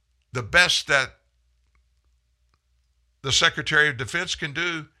 the best that the Secretary of Defense can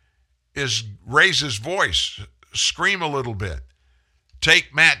do is raise his voice, scream a little bit,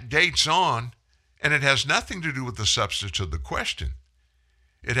 take Matt Gaetz on, and it has nothing to do with the substance of the question.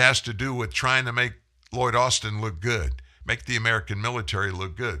 It has to do with trying to make Lloyd Austin look good, make the American military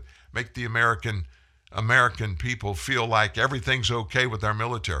look good, make the American people feel like everything's okay with our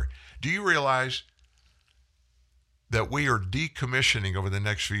military. Do you realize that we are decommissioning over the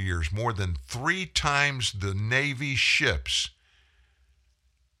next few years more than 3 times the Navy ships?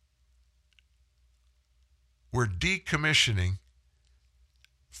 We're decommissioning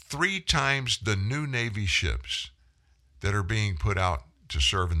 3 times the new Navy ships that are being put out to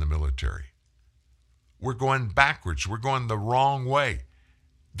serve in the military. We're going backwards. We're going the wrong way.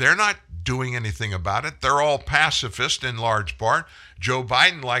 They're not doing anything about it. They're all pacifist in large part. Joe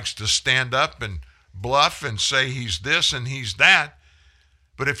Biden likes to stand up and bluff and say he's this and he's that.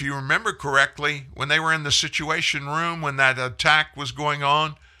 But if you remember correctly, when they were in the Situation Room, when that attack was going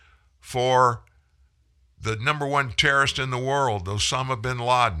on for the number one terrorist in the world, Osama bin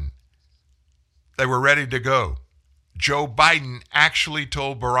Laden, they were ready to go. Joe Biden actually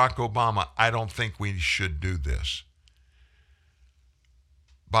told Barack Obama, I don't think we should do this.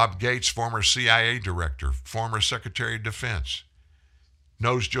 Bob Gates, former CIA director, former Secretary of Defense,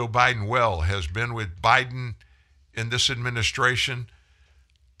 knows Joe Biden well, has been with Biden in this administration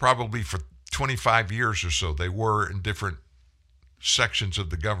probably for 25 years or so. They were in different sections of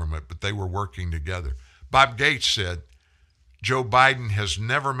the government, but they were working together. Bob Gates said, Joe Biden has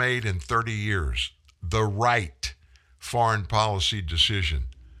never made in 30 years the right foreign policy decision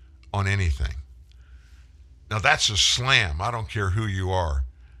on anything. Now that's a slam. I don't care who you are.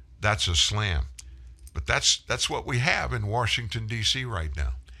 That's a slam. But that's what we have in Washington, D.C. right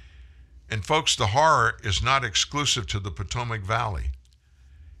now. And folks, the horror is not exclusive to the Potomac Valley.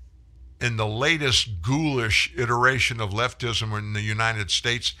 In the latest ghoulish iteration of leftism in the United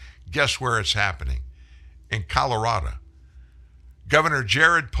States, guess where it's happening? In Colorado. Governor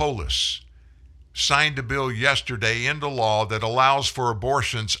Jared Polis signed a bill yesterday into law that allows for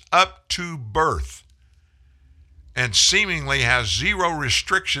abortions up to birth and seemingly has zero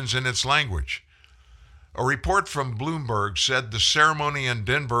restrictions in its language. A report from Bloomberg said the ceremony in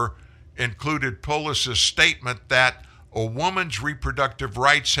Denver included Polis's statement that a woman's reproductive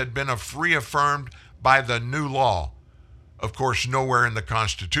rights had been reaffirmed by the new law. Of course, nowhere in the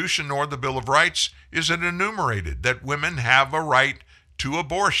Constitution nor the Bill of Rights is it enumerated that women have a right to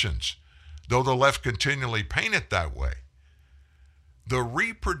abortions, though the left continually paint it that way. The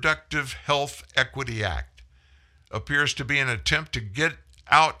Reproductive Health Equity Act appears to be an attempt to get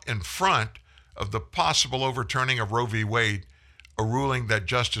out in front of the possible overturning of Roe v. Wade, a ruling that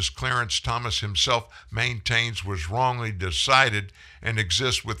Justice Clarence Thomas himself maintains was wrongly decided and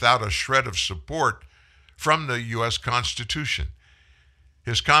exists without a shred of support from the U.S. Constitution.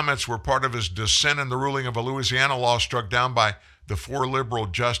 His comments were part of his dissent in the ruling of a Louisiana law struck down by the 4 liberal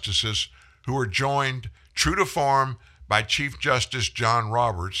justices who were joined, true to form, by Chief Justice John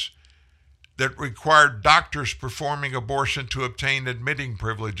Roberts, that required doctors performing abortion to obtain admitting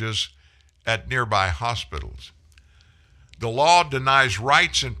privileges at nearby hospitals. The law denies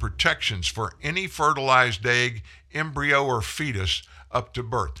rights and protections for any fertilized egg, embryo, or fetus up to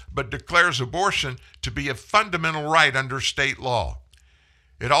birth, but declares abortion to be a fundamental right under state law.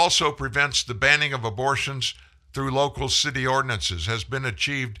 It also prevents the banning of abortions through local city ordinances, has been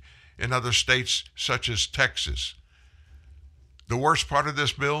achieved in other states such as Texas. The worst part of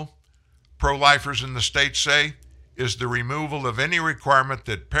this bill, pro-lifers in the state say, is the removal of any requirement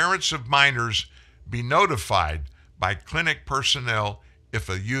that parents of minors be notified by clinic personnel if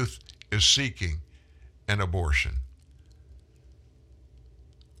a youth is seeking an abortion.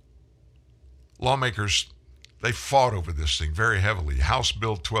 Lawmakers, they fought over this thing very heavily. House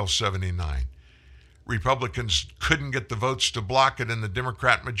Bill 1279. Republicans couldn't get the votes to block it in the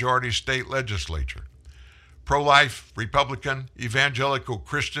Democrat majority state legislature. Pro-life, Republican, evangelical,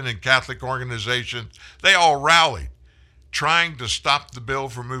 Christian, and Catholic organizations, they all rallied, trying to stop the bill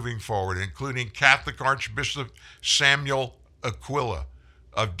from moving forward, including Catholic Archbishop Samuel Aquila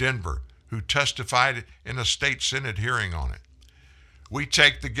of Denver, who testified in a state Senate hearing on it. We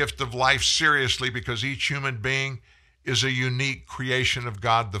take the gift of life seriously because each human being is a unique creation of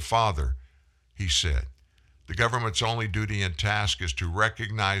God the Father, he said. The government's only duty and task is to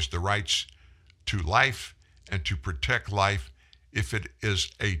recognize the rights to life and to protect life if it is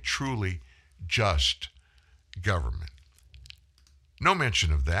a truly just government. No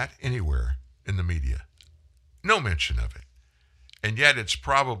mention of that anywhere in the media. No mention of it. And yet it's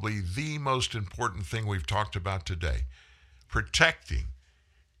probably the most important thing we've talked about today, protecting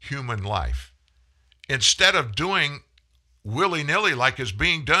human life. Instead of doing willy-nilly like is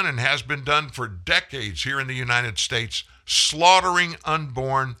being done and has been done for decades here in the United States, slaughtering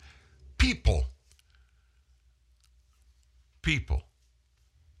unborn people. People.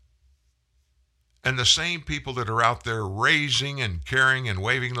 And the same people that are out there raising and carrying and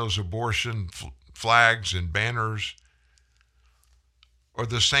waving those abortion flags and banners are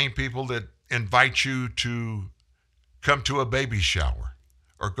the same people that invite you to come to a baby shower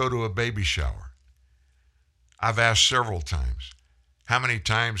or go to a baby shower. I've asked several times, how many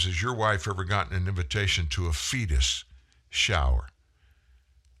times has your wife ever gotten an invitation to a fetus shower?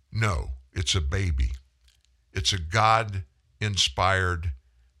 No, it's a baby. It's a God-inspired,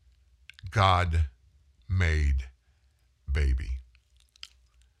 God-made baby.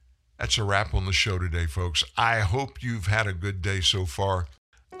 That's a wrap on the show today, folks. I hope you've had a good day so far.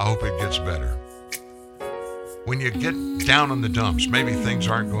 I hope it gets better. When you get down in the dumps, maybe things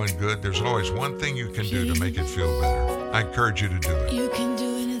aren't going good, there's always one thing you can do to make it feel better. I encourage you to do it. You can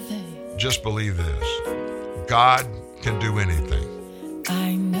do anything. Just believe this. God can do anything.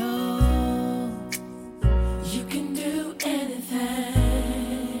 I know you can do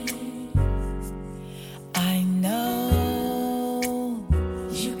anything. I know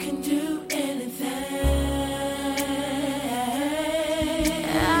you can do anything.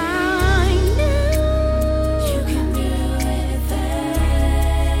 I know you can do anything.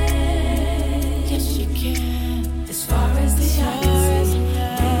 Yes, you can. As far as the eye can see,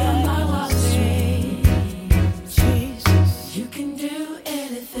 beyond my wildest dreams. Jesus, you can do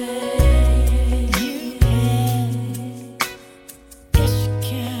anything. You can. Yes, you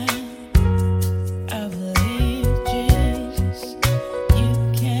can. I believe, Jesus, you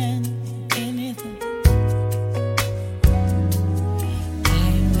can anything. I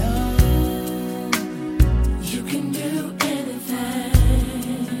know you can do anything.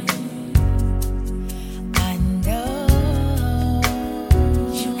 I know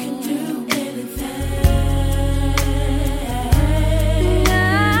you can do anything.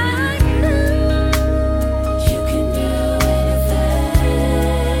 I know you can do anything.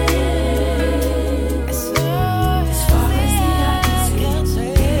 As far as the eye can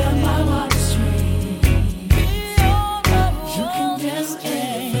see, beyond my wildest dreams. You can do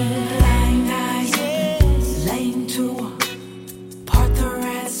anything. Blind eyes open, lame to walk, part the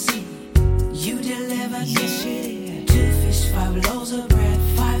Red Sea. You delivered me. 2 fish, 5 loaves of bread,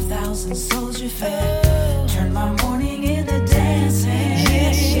 5,000 souls you fed.